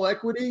small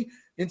equity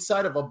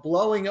inside of a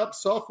blowing up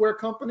software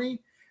company.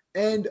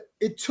 And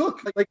it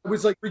took, I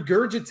was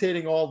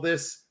regurgitating all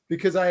this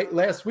because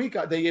last week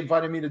they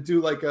invited me to do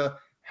like a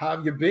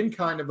have you been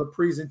kind of a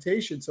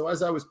presentation. So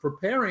as I was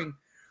preparing,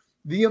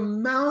 the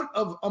amount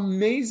of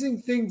amazing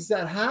things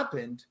that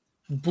happened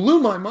blew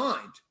my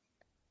mind.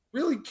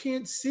 Really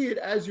can't see it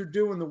as you're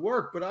doing the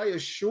work, but I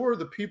assure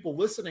the people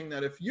listening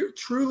that if you're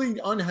truly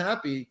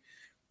unhappy,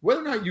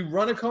 whether or not you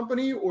run a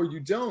company or you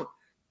don't,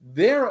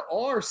 there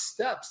are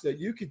steps that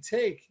you could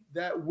take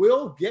that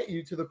will get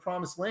you to the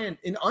promised land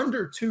in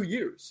under 2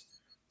 years.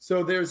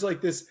 So there's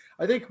like this,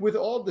 I think with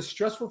all the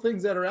stressful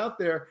things that are out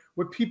there,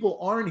 what people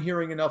aren't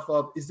hearing enough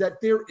of is that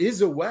there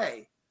is a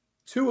way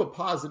to a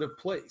positive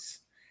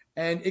place.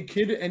 And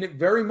it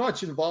very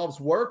much involves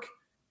work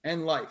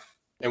and life.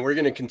 And we're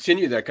going to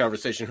continue that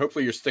conversation.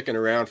 Hopefully you're sticking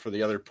around for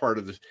the other part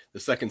of the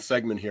second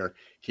segment here,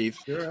 Keith.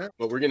 Sure.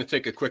 But we're going to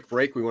take a quick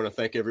break. We want to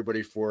thank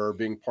everybody for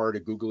being part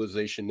of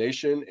Googleization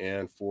Nation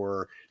and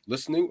for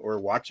listening or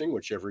watching,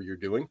 whichever you're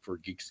doing, for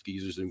Geeks,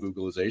 Geezers, and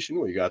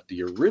Googleization. We got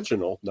the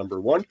original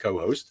 #1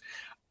 co-host,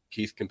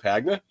 Keith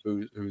Campagna,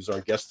 who's our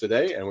guest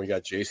today. And we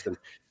got Jason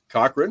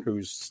Cochran,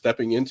 who's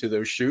stepping into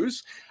those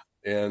shoes.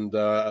 And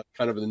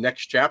kind of the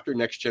next chapter,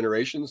 next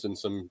generations, and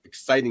some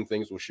exciting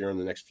things we'll share in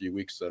the next few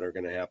weeks that are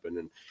going to happen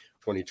in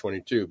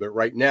 2022. But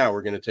right now,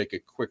 we're going to take a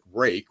quick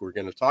break. We're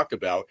going to talk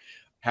about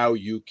how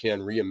you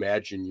can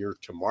reimagine your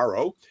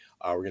tomorrow.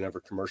 We're going to have a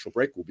commercial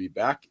break. We'll be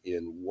back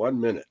in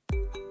 1 minute.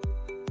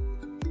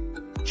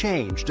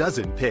 Change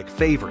doesn't pick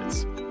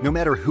favorites. No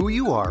matter who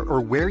you are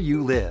or where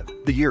you live,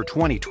 the year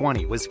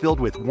 2020 was filled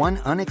with one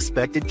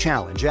unexpected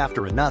challenge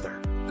after another.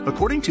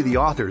 According to the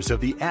authors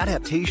of The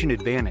Adaptation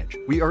Advantage,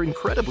 we are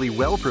incredibly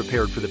well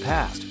prepared for the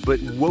past,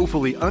 but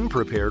woefully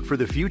unprepared for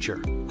the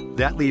future.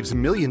 That leaves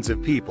millions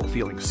of people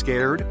feeling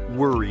scared,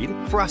 worried,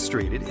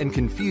 frustrated, and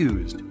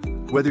confused.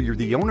 Whether you're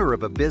the owner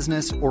of a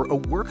business or a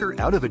worker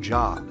out of a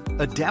job,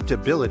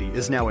 adaptability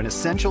is now an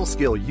essential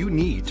skill you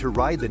need to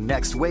ride the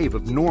next wave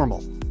of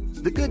normal.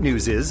 The good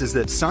news is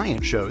that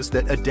science shows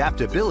that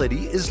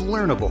adaptability is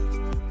learnable.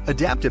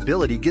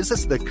 Adaptability gives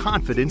us the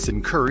confidence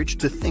and courage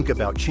to think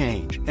about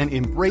change and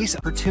embrace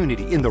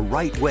opportunity in the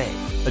right way.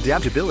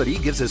 Adaptability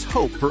gives us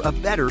hope for a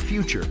better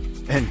future.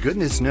 And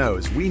goodness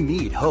knows we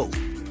need hope.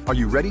 Are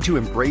you ready to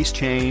embrace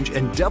change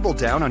and double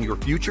down on your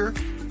future?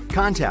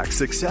 Contact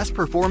Success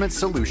Performance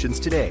Solutions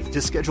today to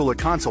schedule a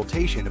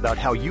consultation about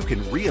how you can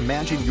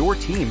reimagine your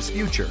team's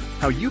future,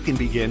 how you can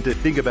begin to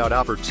think about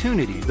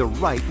opportunity the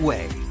right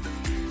way.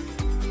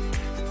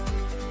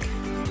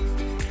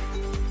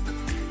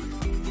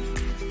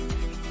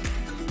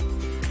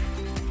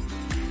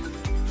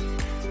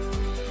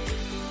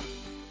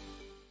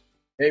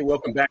 Hey,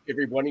 welcome back,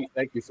 everybody.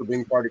 Thank you for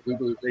being part of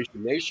Googlization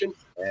Nation,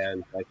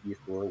 and thank you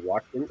for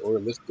watching or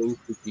listening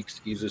to Geeks,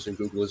 Geezers, and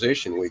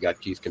Googlization. We got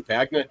Keith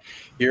Campagna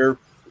here.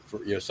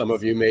 Some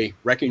of you may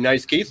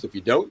recognize Keith. If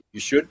you don't,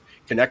 you should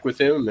connect with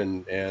him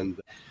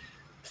and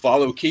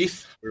follow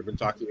Keith. We've been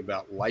talking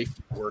about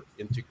life-work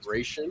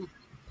integration,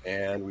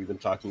 and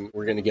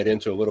we're going to get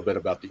into a little bit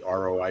about the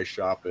ROI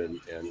shop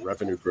and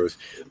revenue growth.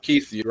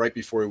 Keith, right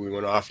before we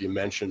went off, you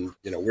mentioned,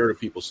 where do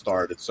people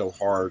start? It's so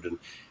hard, and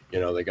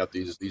they got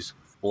these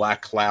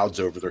black clouds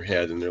over their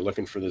head, and they're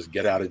looking for this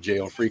get out of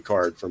jail free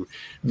card from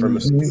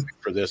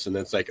for this, and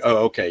it's like,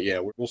 oh, okay, yeah,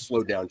 we'll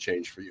slow down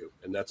change for you,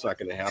 and that's not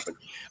going to happen.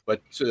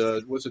 But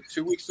was it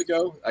 2 weeks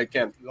ago?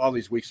 All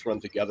these weeks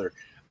run together.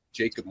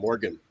 Jacob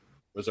Morgan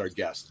was our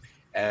guest,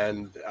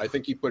 and I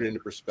think he put it into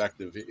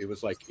perspective. It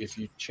was like if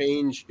you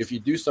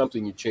do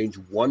something, you change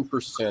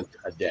 1%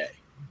 a day,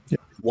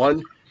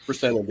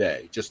 1% a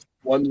day, just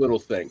one little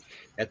thing.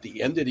 At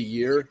the end of the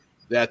year,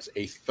 that's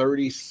a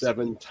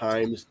 37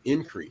 times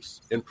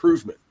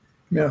improvement.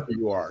 Yeah,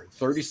 you are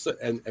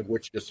 37, and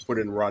which, just put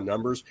in raw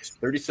numbers,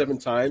 37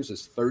 times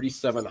is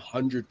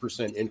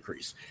 3,700%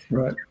 increase.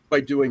 Right.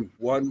 By doing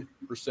 1%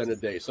 a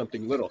day,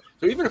 something little.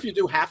 So even if you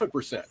do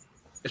 0.5%,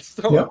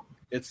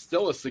 it's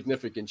still a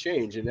significant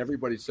change. And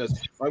everybody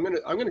says, I'm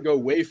gonna go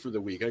away for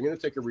the week. I'm gonna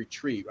take a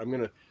retreat. I'm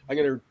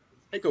gonna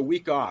take a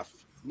week off.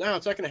 No,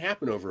 it's not gonna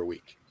happen over a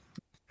week.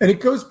 And it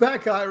goes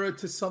back, Ira,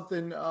 to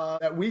something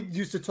that we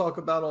used to talk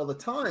about all the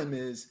time,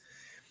 is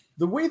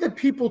the way that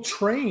people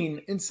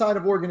train inside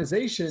of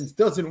organizations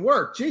doesn't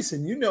work.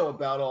 Jason, you know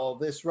about all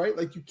this, right?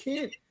 Like, you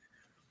can't,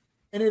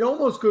 and it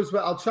almost goes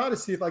back. I'll try to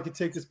see if I could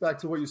take this back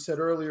to what you said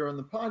earlier on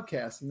the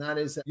podcast, and that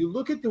is that you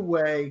look at the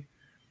way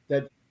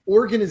that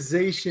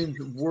organizations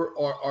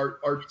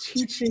are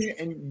teaching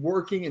and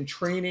working and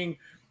training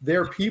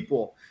their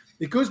people.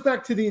 It goes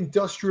back to the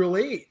industrial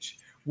age,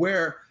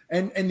 where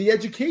and the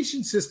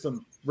education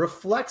system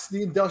reflects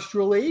the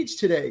industrial age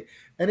today.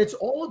 And it's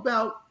all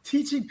about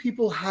teaching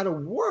people how to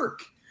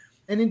work.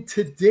 And in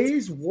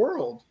today's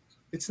world,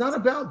 it's not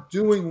about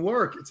doing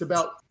work. It's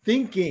about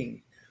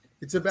thinking.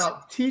 It's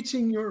about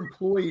teaching your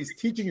employees,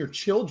 teaching your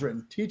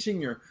children,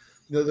 teaching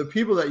the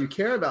people that you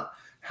care about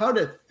how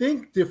to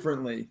think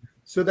differently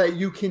so that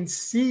you can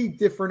see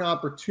different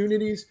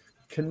opportunities,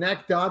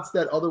 connect dots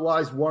that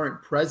otherwise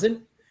weren't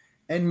present,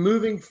 and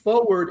moving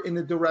forward in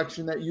the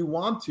direction that you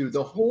want to.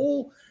 The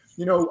whole,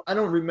 I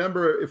don't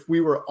remember if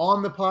we were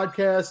on the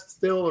podcast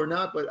still or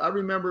not, but I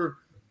remember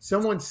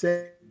someone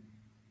saying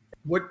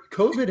what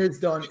COVID has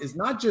done is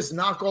not just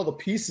knock all the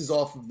pieces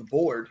off of the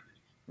board,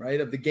 right,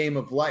 of the game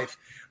of life,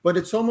 but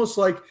it's almost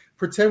like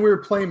pretend we were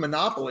playing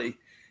Monopoly.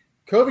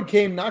 COVID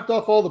came, knocked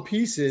off all the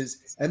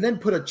pieces, and then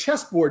put a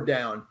chessboard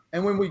down.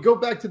 And when we go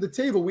back to the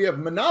table, we have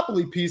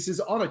Monopoly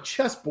pieces on a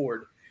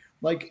chessboard.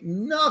 Like,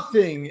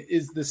 nothing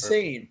is the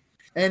same.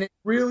 And it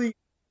really,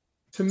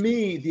 to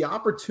me, the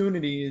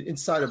opportunity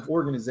inside of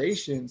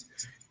organizations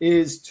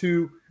is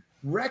to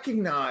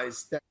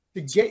recognize that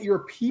to get your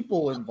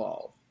people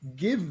involved,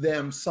 give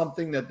them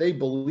something that they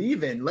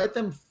believe in, let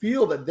them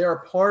feel that they're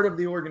a part of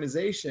the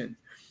organization.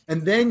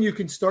 And then you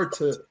can start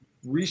to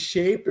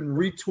reshape and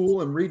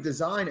retool and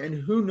redesign. And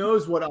who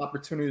knows what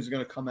opportunity is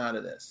going to come out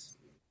of this.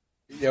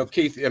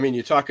 Keith,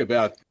 you talk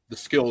about the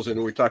skills,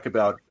 and we talk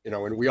about,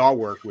 and we all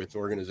work with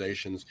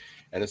organizations,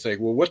 and it's like,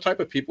 well, what type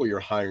of people you're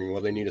hiring?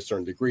 Well, they need a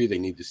certain degree, they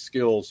need the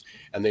skills,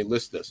 and they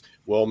list this.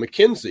 Well,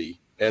 McKinsey,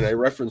 and I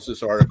referenced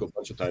this article a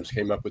bunch of times,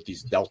 came up with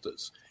these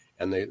deltas,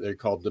 and they're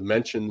called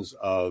dimensions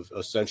of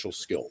essential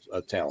skills,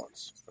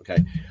 talents.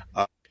 Okay.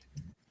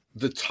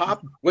 The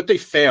top, what they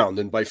found,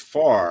 and by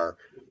far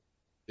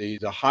the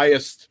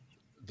highest,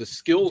 the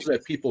skills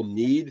that people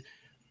need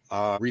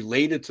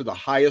related to the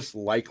highest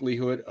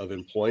likelihood of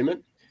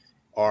employment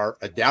are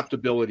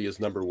adaptability is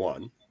number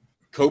one,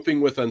 coping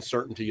with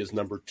uncertainty is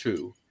number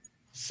two,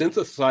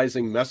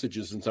 synthesizing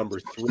messages is number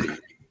three,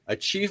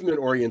 achievement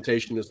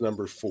orientation is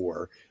number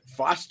four,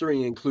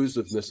 fostering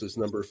inclusiveness is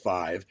number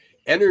five,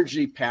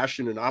 energy,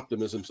 passion, and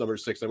optimism is number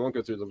six. I won't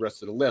go through the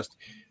rest of the list.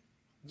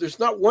 There's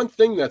not one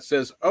thing that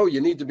says, oh, you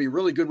need to be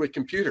really good with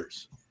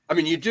computers.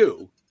 You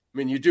do.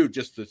 You do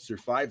just to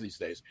survive these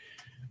days.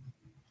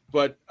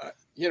 But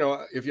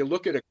if you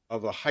look at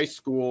a high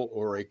school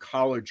or a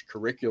college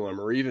curriculum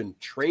or even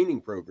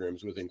training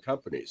programs within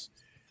companies,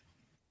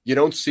 you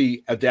don't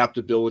see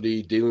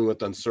adaptability, dealing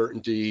with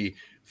uncertainty,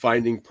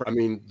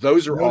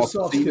 those are all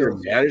senior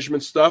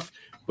management stuff.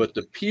 But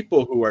the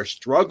people who are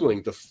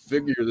struggling to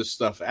figure this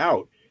stuff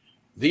out,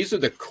 these are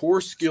the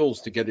core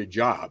skills to get a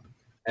job.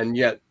 And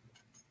yet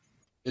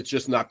it's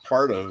just not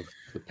part of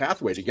the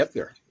pathway to get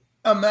there.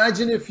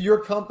 Imagine if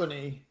your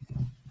company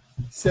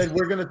said,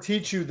 we're going to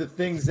teach you the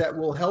things that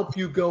will help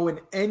you go in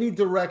any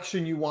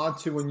direction you want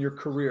to in your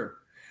career.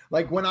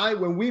 Like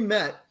when we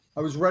met,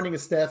 I was running a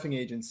staffing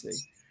agency,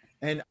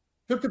 and I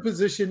took the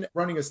position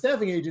running a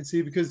staffing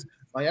agency because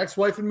my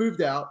ex-wife had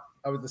moved out.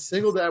 I was a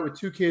single dad with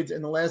 2 kids,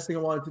 and the last thing I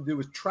wanted to do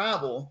was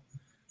travel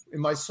in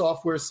my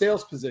software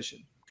sales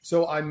position.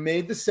 So I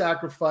made the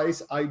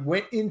sacrifice. I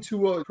went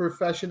into a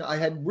profession I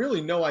had really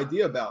no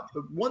idea about.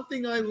 But one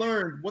thing I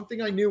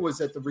knew was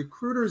that the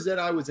recruiters that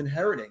I was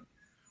inheriting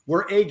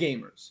were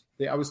A-gamers.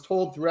 I was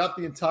told throughout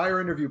the entire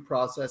interview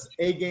process,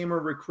 A-gamer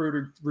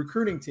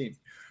recruiting team.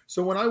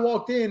 So when I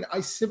walked in,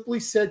 I simply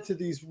said to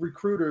these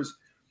recruiters,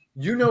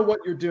 you know what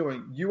you're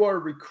doing. You are a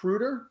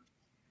recruiter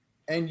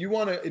and you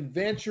want to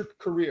advance your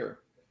career.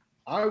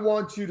 I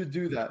want you to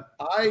do that.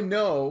 I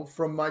know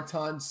from my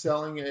time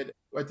selling it,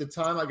 at the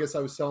time, I guess I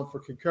was selling for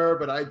Concur,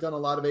 but I had done a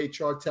lot of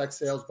HR tech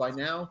sales by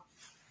now.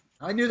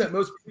 I knew that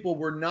most people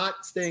were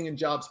not staying in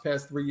jobs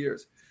past 3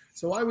 years.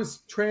 So I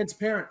was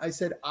transparent. I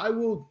said, I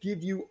will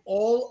give you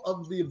all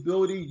of the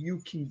ability you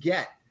can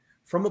get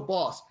from a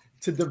boss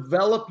to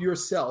develop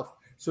yourself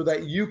so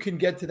that you can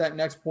get to that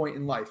next point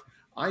in life.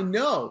 I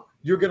know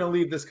you're going to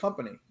leave this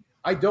company.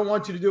 I don't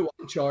want you to do it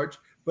in charge,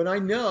 but I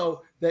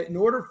know that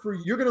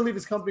you're going to leave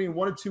this company in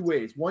one of 2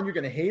 ways. One, you're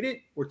going to hate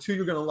it, or 2,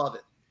 you're going to love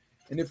it.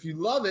 And if you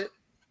love it,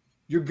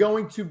 you're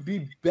going to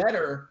be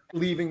better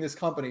leaving this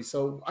company.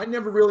 So I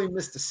never really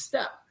missed a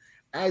step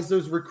as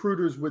those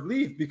recruiters would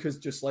leave, because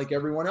just like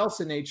everyone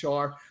else in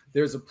HR,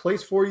 there's a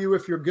place for you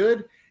if you're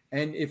good.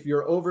 And if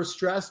you're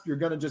overstressed, you're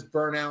going to just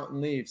burn out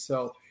and leave.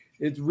 So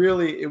it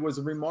was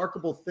a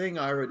remarkable thing,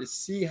 Ira, to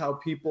see how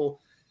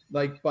people,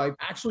 like, by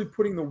actually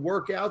putting the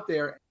work out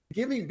there,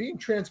 being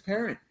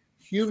transparent,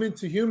 human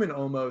to human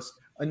almost,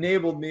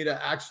 enabled me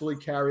to actually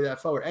carry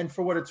that forward. And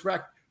for what it's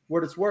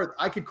worth,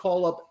 I could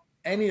call up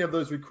any of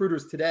those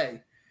recruiters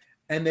today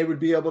and they would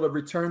be able to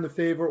return the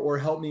favor or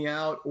help me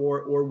out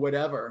or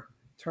whatever.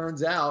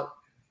 Turns out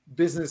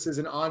business is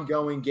an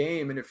ongoing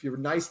game. And if you're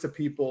nice to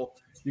people,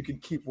 you can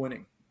keep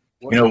winning.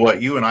 You know,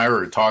 what you and I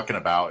were talking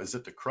about is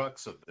at the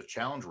crux of the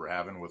challenge we're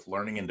having with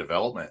learning and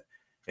development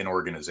in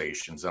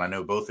organizations. And I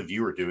know both of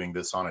you are doing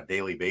this on a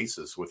daily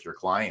basis with your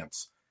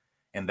clients.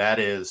 And that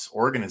is,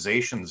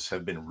 organizations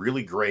have been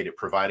really great at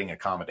providing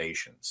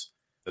accommodations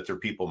that their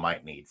people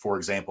might need. For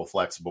example,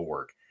 flexible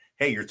work.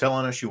 Hey, you're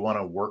telling us you want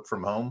to work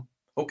from home?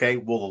 Okay,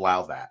 we'll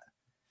allow that.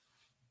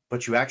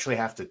 But you actually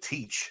have to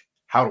teach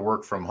how to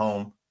work from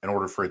home in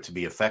order for it to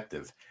be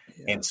effective.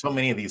 Yeah. And so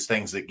many of these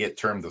things that get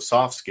termed the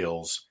soft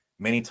skills,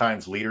 many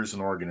times leaders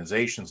and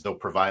organizations, they'll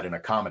provide an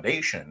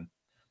accommodation,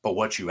 but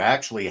what you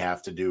actually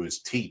have to do is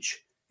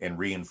teach and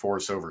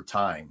reinforce over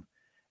time.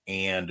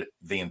 And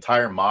the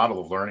entire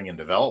model of learning and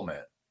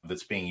development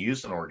that's being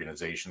used in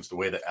organizations, the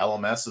way that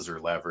LMSs are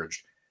leveraged,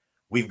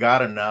 we've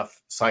got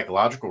enough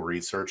psychological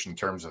research in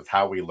terms of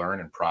how we learn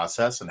and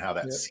process and how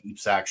that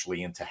seeps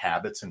actually into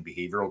habits and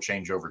behavioral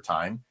change over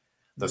time.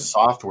 The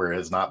software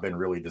has not been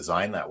really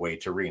designed that way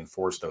to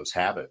reinforce those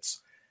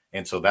habits.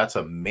 And so that's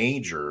a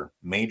major,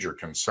 major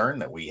concern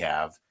that we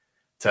have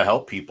to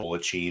help people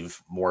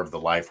achieve more of the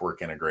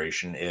life-work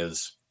integration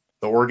is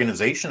the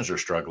organizations are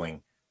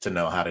struggling to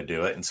know how to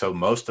do it. And so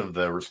most of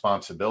the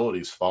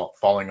responsibilities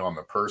falling on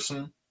the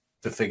person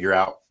to figure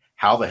out,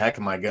 how the heck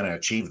am I going to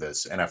achieve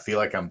this? And I feel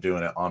like I'm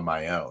doing it on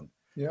my own.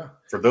 Yeah.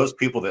 For those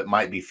people that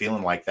might be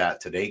feeling like that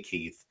today,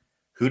 Keith,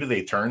 who do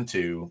they turn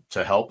to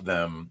help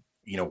them,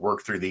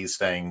 work through these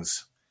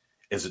things?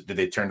 Do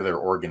they turn to their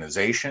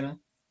organization?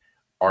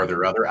 Are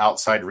there other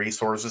outside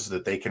resources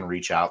that they can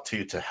reach out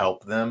to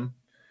help them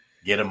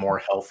get a more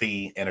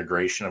healthy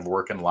integration of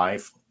work and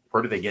life?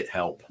 Where do they get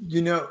help?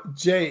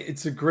 Jay,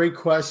 it's a great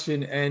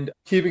question. And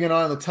keeping an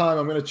eye on the time,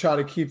 I'm going to try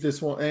to keep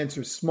this one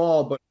answer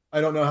small, but I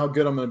don't know how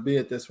good I'm going to be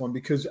at this one,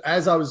 because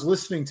as I was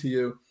listening to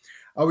you,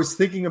 I was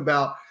thinking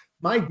about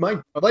my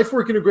life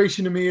work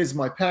integration. To me is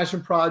my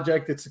passion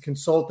project. It's a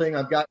consulting.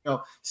 I've got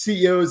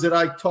CEOs that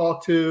I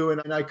talk to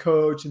and I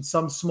coach, and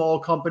some small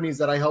companies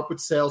that I help with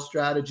sales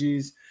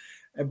strategies.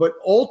 But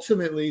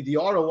ultimately, the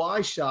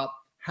ROI shop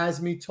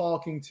has me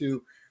talking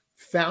to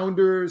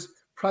founders,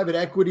 private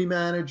equity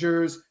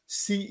managers,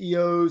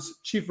 CEOs,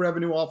 chief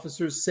revenue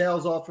officers,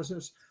 sales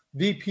officers,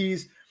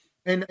 VPs,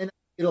 and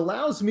it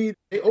allows me,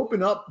 they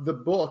open up the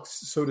books,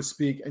 so to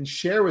speak, and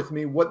share with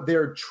me what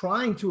they're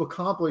trying to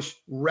accomplish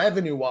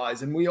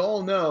revenue-wise. And we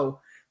all know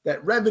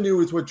that revenue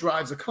is what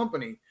drives a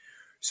company.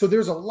 So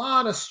there's a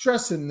lot of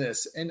stress in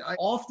this. And I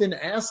often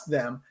ask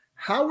them,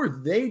 how are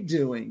they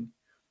doing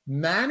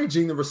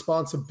managing the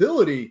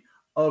responsibility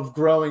of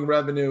growing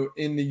revenue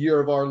in the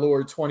year of our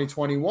Lord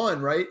 2021,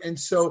 right? And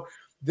so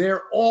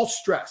they're all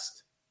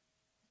stressed.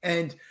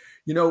 And,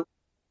 you know,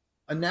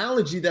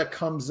 analogy that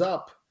comes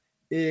up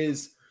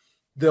is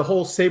the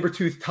whole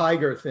saber-toothed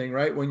tiger thing,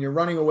 right? When you're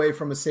running away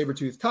from a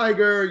saber-toothed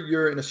tiger,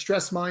 you're in a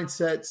stress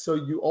mindset, so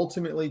you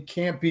ultimately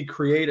can't be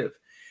creative.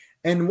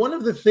 And one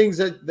of the things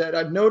that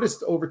I've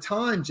noticed over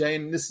time, Jay,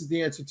 and this is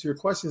the answer to your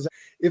question, is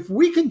if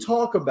we can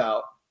talk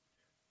about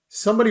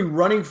somebody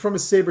running from a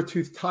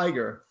saber-toothed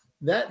tiger,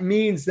 that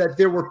means that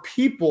there were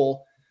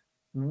people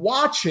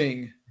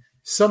watching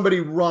somebody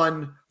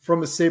run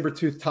from a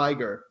saber-toothed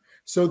tiger.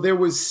 So there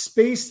was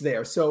space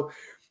there. So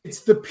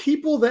it's the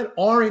people that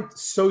aren't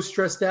so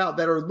stressed out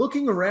that are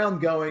looking around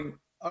going,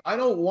 I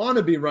don't want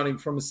to be running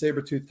from a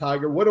saber-toothed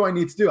tiger. What do I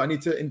need to do? I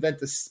need to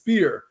invent a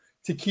spear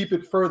to keep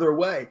it further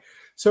away.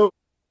 So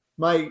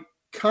my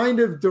kind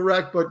of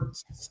direct but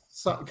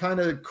kind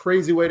of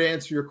crazy way to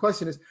answer your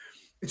question is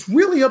it's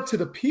really up to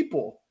the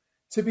people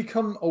to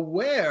become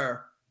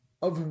aware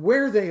of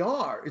where they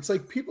are. It's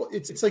like people,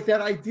 it's like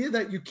that idea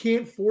that you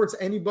can't force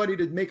anybody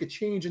to make a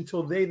change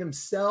until they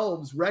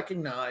themselves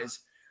recognize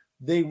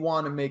they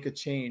want to make a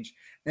change.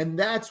 And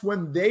that's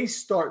when they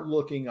start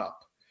looking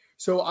up.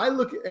 So I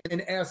look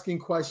and asking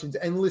questions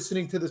and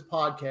listening to this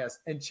podcast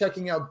and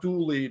checking out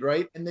Dual Lead,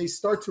 right? And they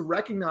start to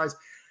recognize,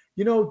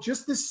 you know,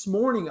 just this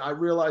morning, I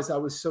realized I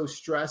was so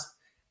stressed.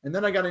 And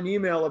then I got an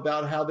email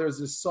about how there's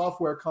this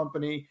software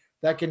company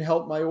that can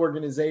help my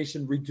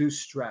organization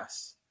reduce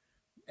stress.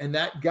 And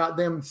that got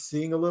them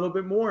seeing a little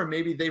bit more.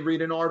 Maybe they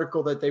read an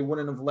article that they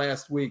wouldn't have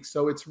last week.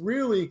 So it's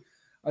really,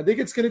 I think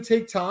it's going to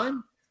take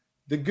time.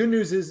 The good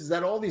news is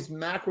that all these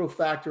macro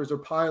factors are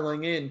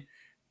piling in.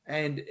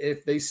 And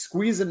if they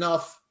squeeze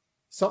enough,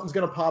 something's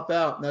going to pop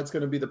out. And that's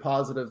going to be the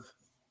positive.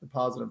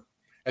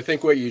 I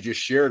think what you just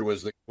shared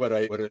was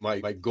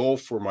my goal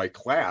for my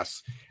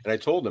class. And I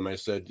told them, I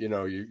said, you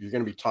know, you're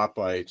going to be taught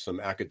by some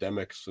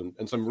academics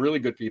and some really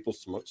good people,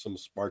 some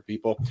smart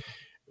people.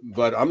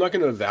 But I'm not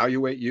going to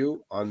evaluate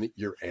you on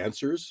your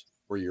answers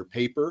or your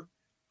paper.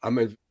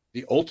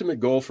 The ultimate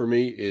goal for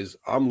me is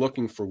I'm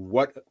looking for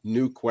what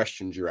new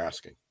questions you're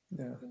asking.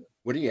 Yeah.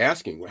 What are you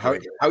asking? How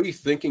are you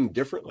thinking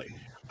differently?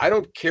 I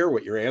don't care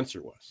what your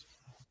answer was.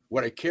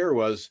 What I care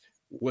was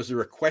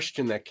there a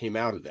question that came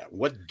out of that?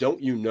 What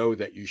don't you know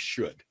that you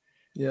should?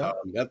 Yeah.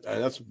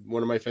 That's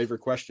one of my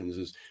favorite questions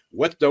is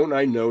what don't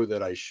I know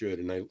that I should?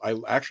 And I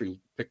actually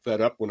picked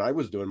that up when I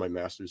was doing my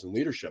master's in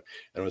leadership,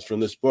 and it was from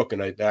this book.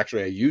 And I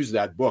used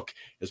that book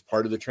as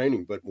part of the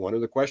training. But one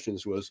of the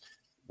questions was,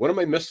 what am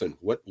I missing?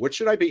 What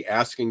should I be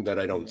asking that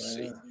I don't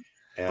see?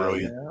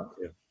 Brilliant.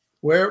 Yeah.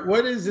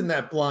 What is in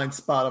that blind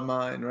spot of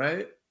mine,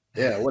 right?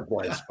 Yeah. What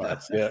blind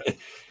spots? Yeah.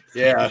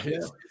 Yeah.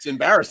 It's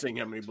embarrassing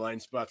how many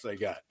blind spots I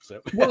got.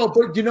 So. Well,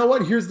 but you know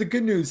what? Here's the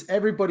good news.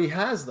 Everybody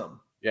has them.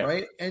 Yeah.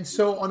 Right. And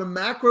so on a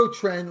macro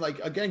trend, like,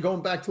 again,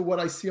 going back to what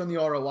I see on the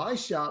ROI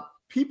shop,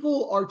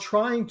 people are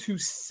trying to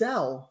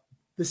sell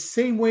the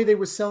same way they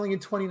were selling in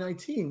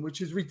 2019, which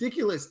is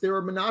ridiculous. There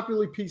are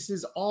monopoly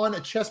pieces on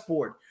a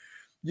chessboard.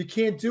 You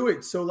can't do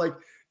it. So, like,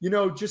 you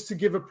know, just to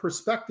give a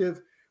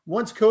perspective,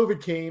 once COVID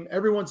came,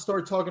 everyone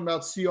started talking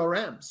about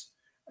CRMs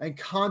and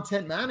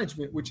content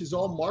management, which is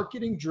all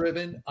marketing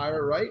driven,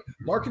 right?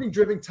 Marketing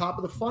driven, top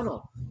of the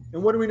funnel.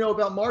 And what do we know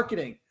about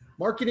marketing?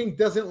 Marketing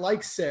doesn't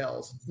like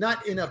sales,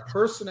 not in a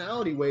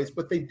personality ways,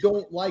 but they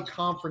don't like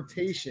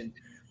confrontation.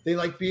 They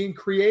like being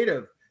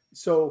creative.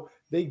 So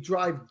they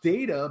drive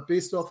data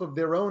based off of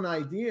their own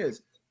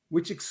ideas,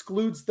 which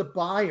excludes the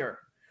buyer,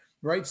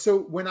 right? So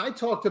when I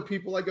talk to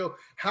people, I go,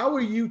 how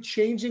are you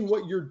changing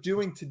what you're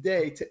doing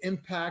today to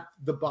impact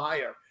the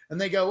buyer? And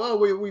they go, oh,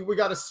 we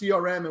got a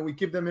CRM and we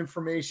give them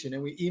information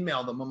and we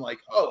email them. I'm like,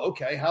 oh,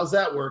 okay, how's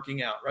that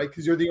working out, right?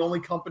 Because you're the only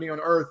company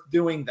on earth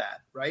doing that,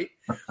 right?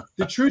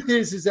 The truth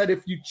is that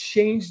if you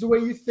change the way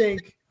you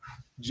think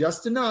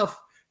just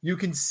enough, you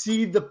can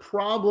see the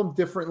problem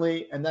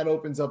differently, and that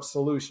opens up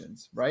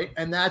solutions, right?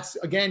 And that's,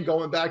 again,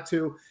 going back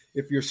to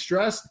if you're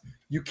stressed,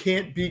 you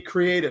can't be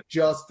creative.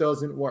 Just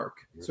doesn't work.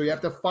 So you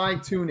have to fine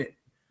tune it.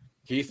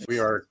 Keith, we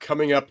are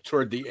coming up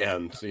toward the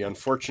end. The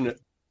unfortunate.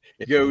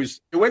 It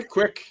went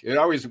quick. It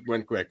always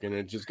went quick, and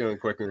it's just going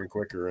quicker and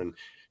quicker, and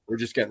we're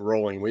just getting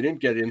rolling. We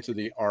didn't get into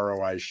the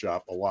ROI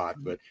shop a lot,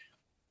 but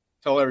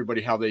tell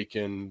everybody how they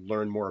can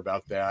learn more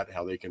about that,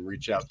 how they can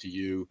reach out to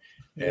you.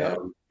 Yeah.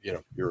 And, you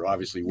know, you're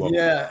obviously welcome.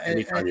 Yeah.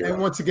 And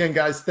once again,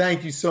 guys,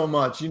 thank you so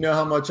much. You know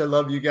how much I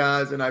love you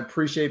guys, and I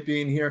appreciate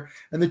being here.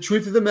 And the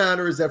truth of the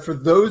matter is that for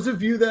those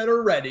of you that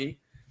are ready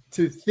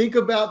to think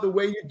about the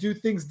way you do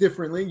things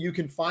differently, you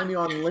can find me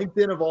on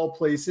LinkedIn of all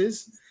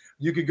places.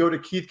 You could go to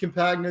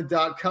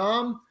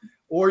keithcampagna.com,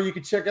 or you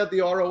can check out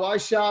the ROI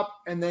shop,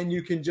 and then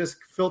you can just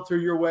filter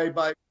your way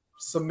by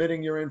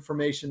submitting your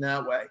information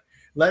that way.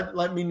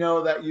 Let me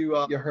know that you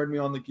heard me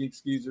on the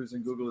Geeks, Geezers,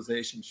 and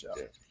Googleization show.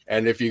 Yeah.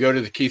 And if you go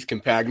to the Keith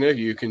Campagna,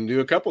 you can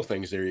do a couple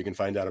things there. You can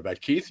find out about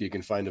Keith. You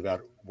can find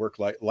about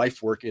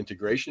life work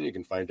integration. You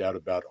can find out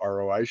about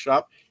ROI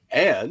shop,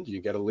 and you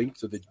get a link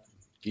to the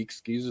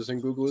Geeks, Geezers,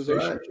 and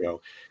Googleization show.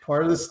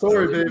 Part of the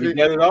story, baby. You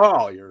get it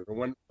all. You're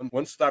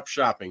one-stop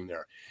shopping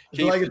there.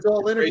 Keith, like it's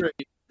all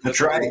integrated.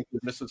 That's right.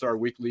 This is our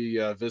weekly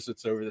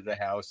visits over to the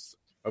house.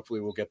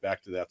 Hopefully we'll get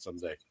back to that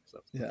someday.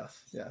 So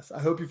Yes. I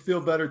hope you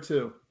feel better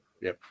too.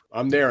 Yep.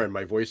 I'm there and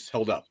my voice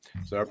held up.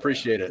 So I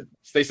appreciate it.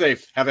 Stay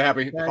safe. Have a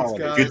happy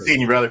holiday. Good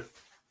seeing you, brother.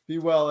 Be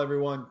well,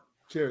 everyone.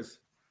 Cheers.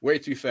 Way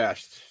too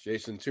fast,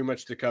 Jason. Too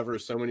much to cover.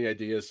 So many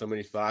ideas, so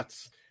many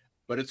thoughts,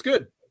 but it's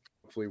good.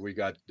 Hopefully we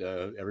got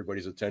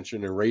everybody's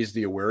attention and raised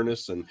the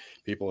awareness, and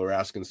people are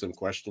asking some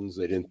questions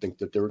they didn't think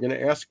that they were going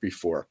to ask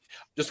before.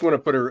 Just want to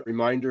put a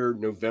reminder,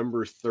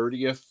 November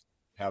 30th,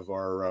 have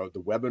our the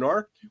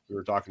webinar. We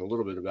were talking a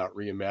little bit about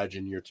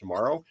Reimagine Your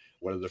Tomorrow.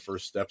 What are the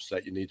first steps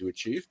that you need to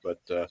achieve? But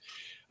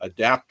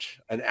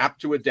an app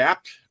to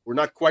adapt. We're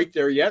not quite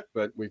there yet,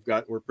 but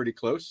we're pretty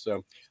close.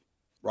 So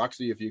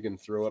Roxy, if you can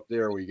throw up,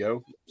 there we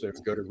go. So if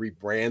you go to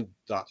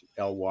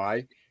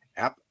rebrand.ly,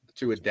 app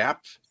to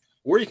adapt,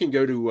 or you can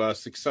go to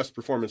Success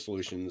Performance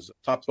Solutions,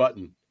 top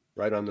button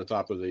right on the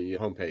top of the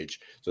homepage.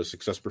 So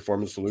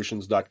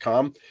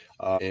successperformancesolutions.com,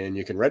 and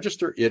you can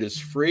register. It is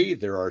free.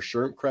 There are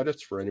SHRM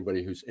credits for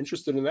anybody who's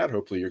interested in that.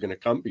 Hopefully you're going to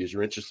come because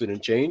you're interested in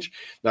change,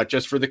 not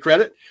just for the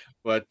credit,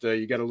 but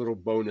you got a little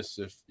bonus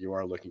if you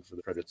are looking for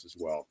the credits as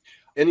well.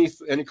 Any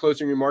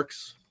closing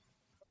remarks?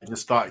 I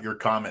just thought your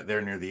comment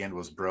there near the end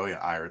was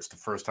brilliant, Ira. It's the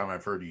first time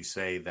I've heard you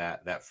say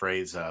that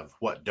phrase of,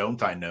 what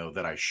don't I know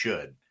that I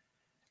should?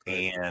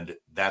 And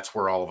that's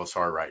where all of us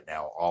are right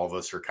now. All of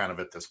us are kind of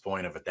at this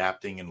point of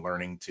adapting and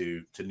learning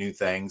to new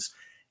things.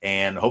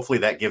 And hopefully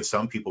that gives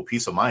some people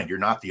peace of mind. You're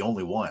not the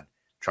only one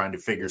trying to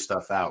figure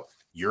stuff out.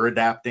 You're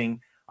adapting,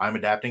 I'm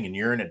adapting, and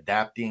you're an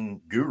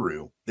adapting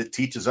guru that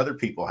teaches other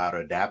people how to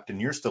adapt,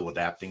 and you're still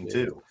adapting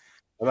too.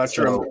 I'm not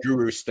sure I'm a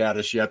guru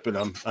status yet, but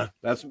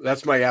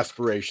that's my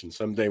aspiration.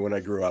 Someday when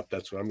I grew up,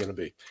 that's what I'm going to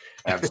be.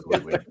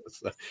 Absolutely.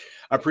 So,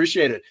 I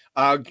appreciate it.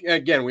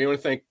 Again, we want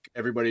to thank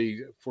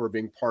everybody for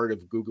being part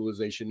of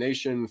Googleization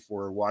Nation,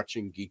 for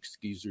watching Geeks,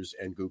 Geezers,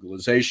 and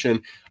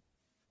Googleization.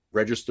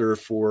 Register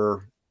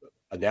for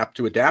an app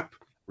to adapt,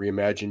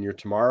 Reimagine Your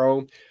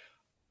Tomorrow.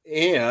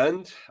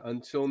 And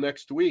until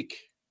next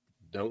week,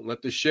 don't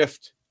let the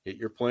shift hit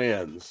your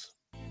plans.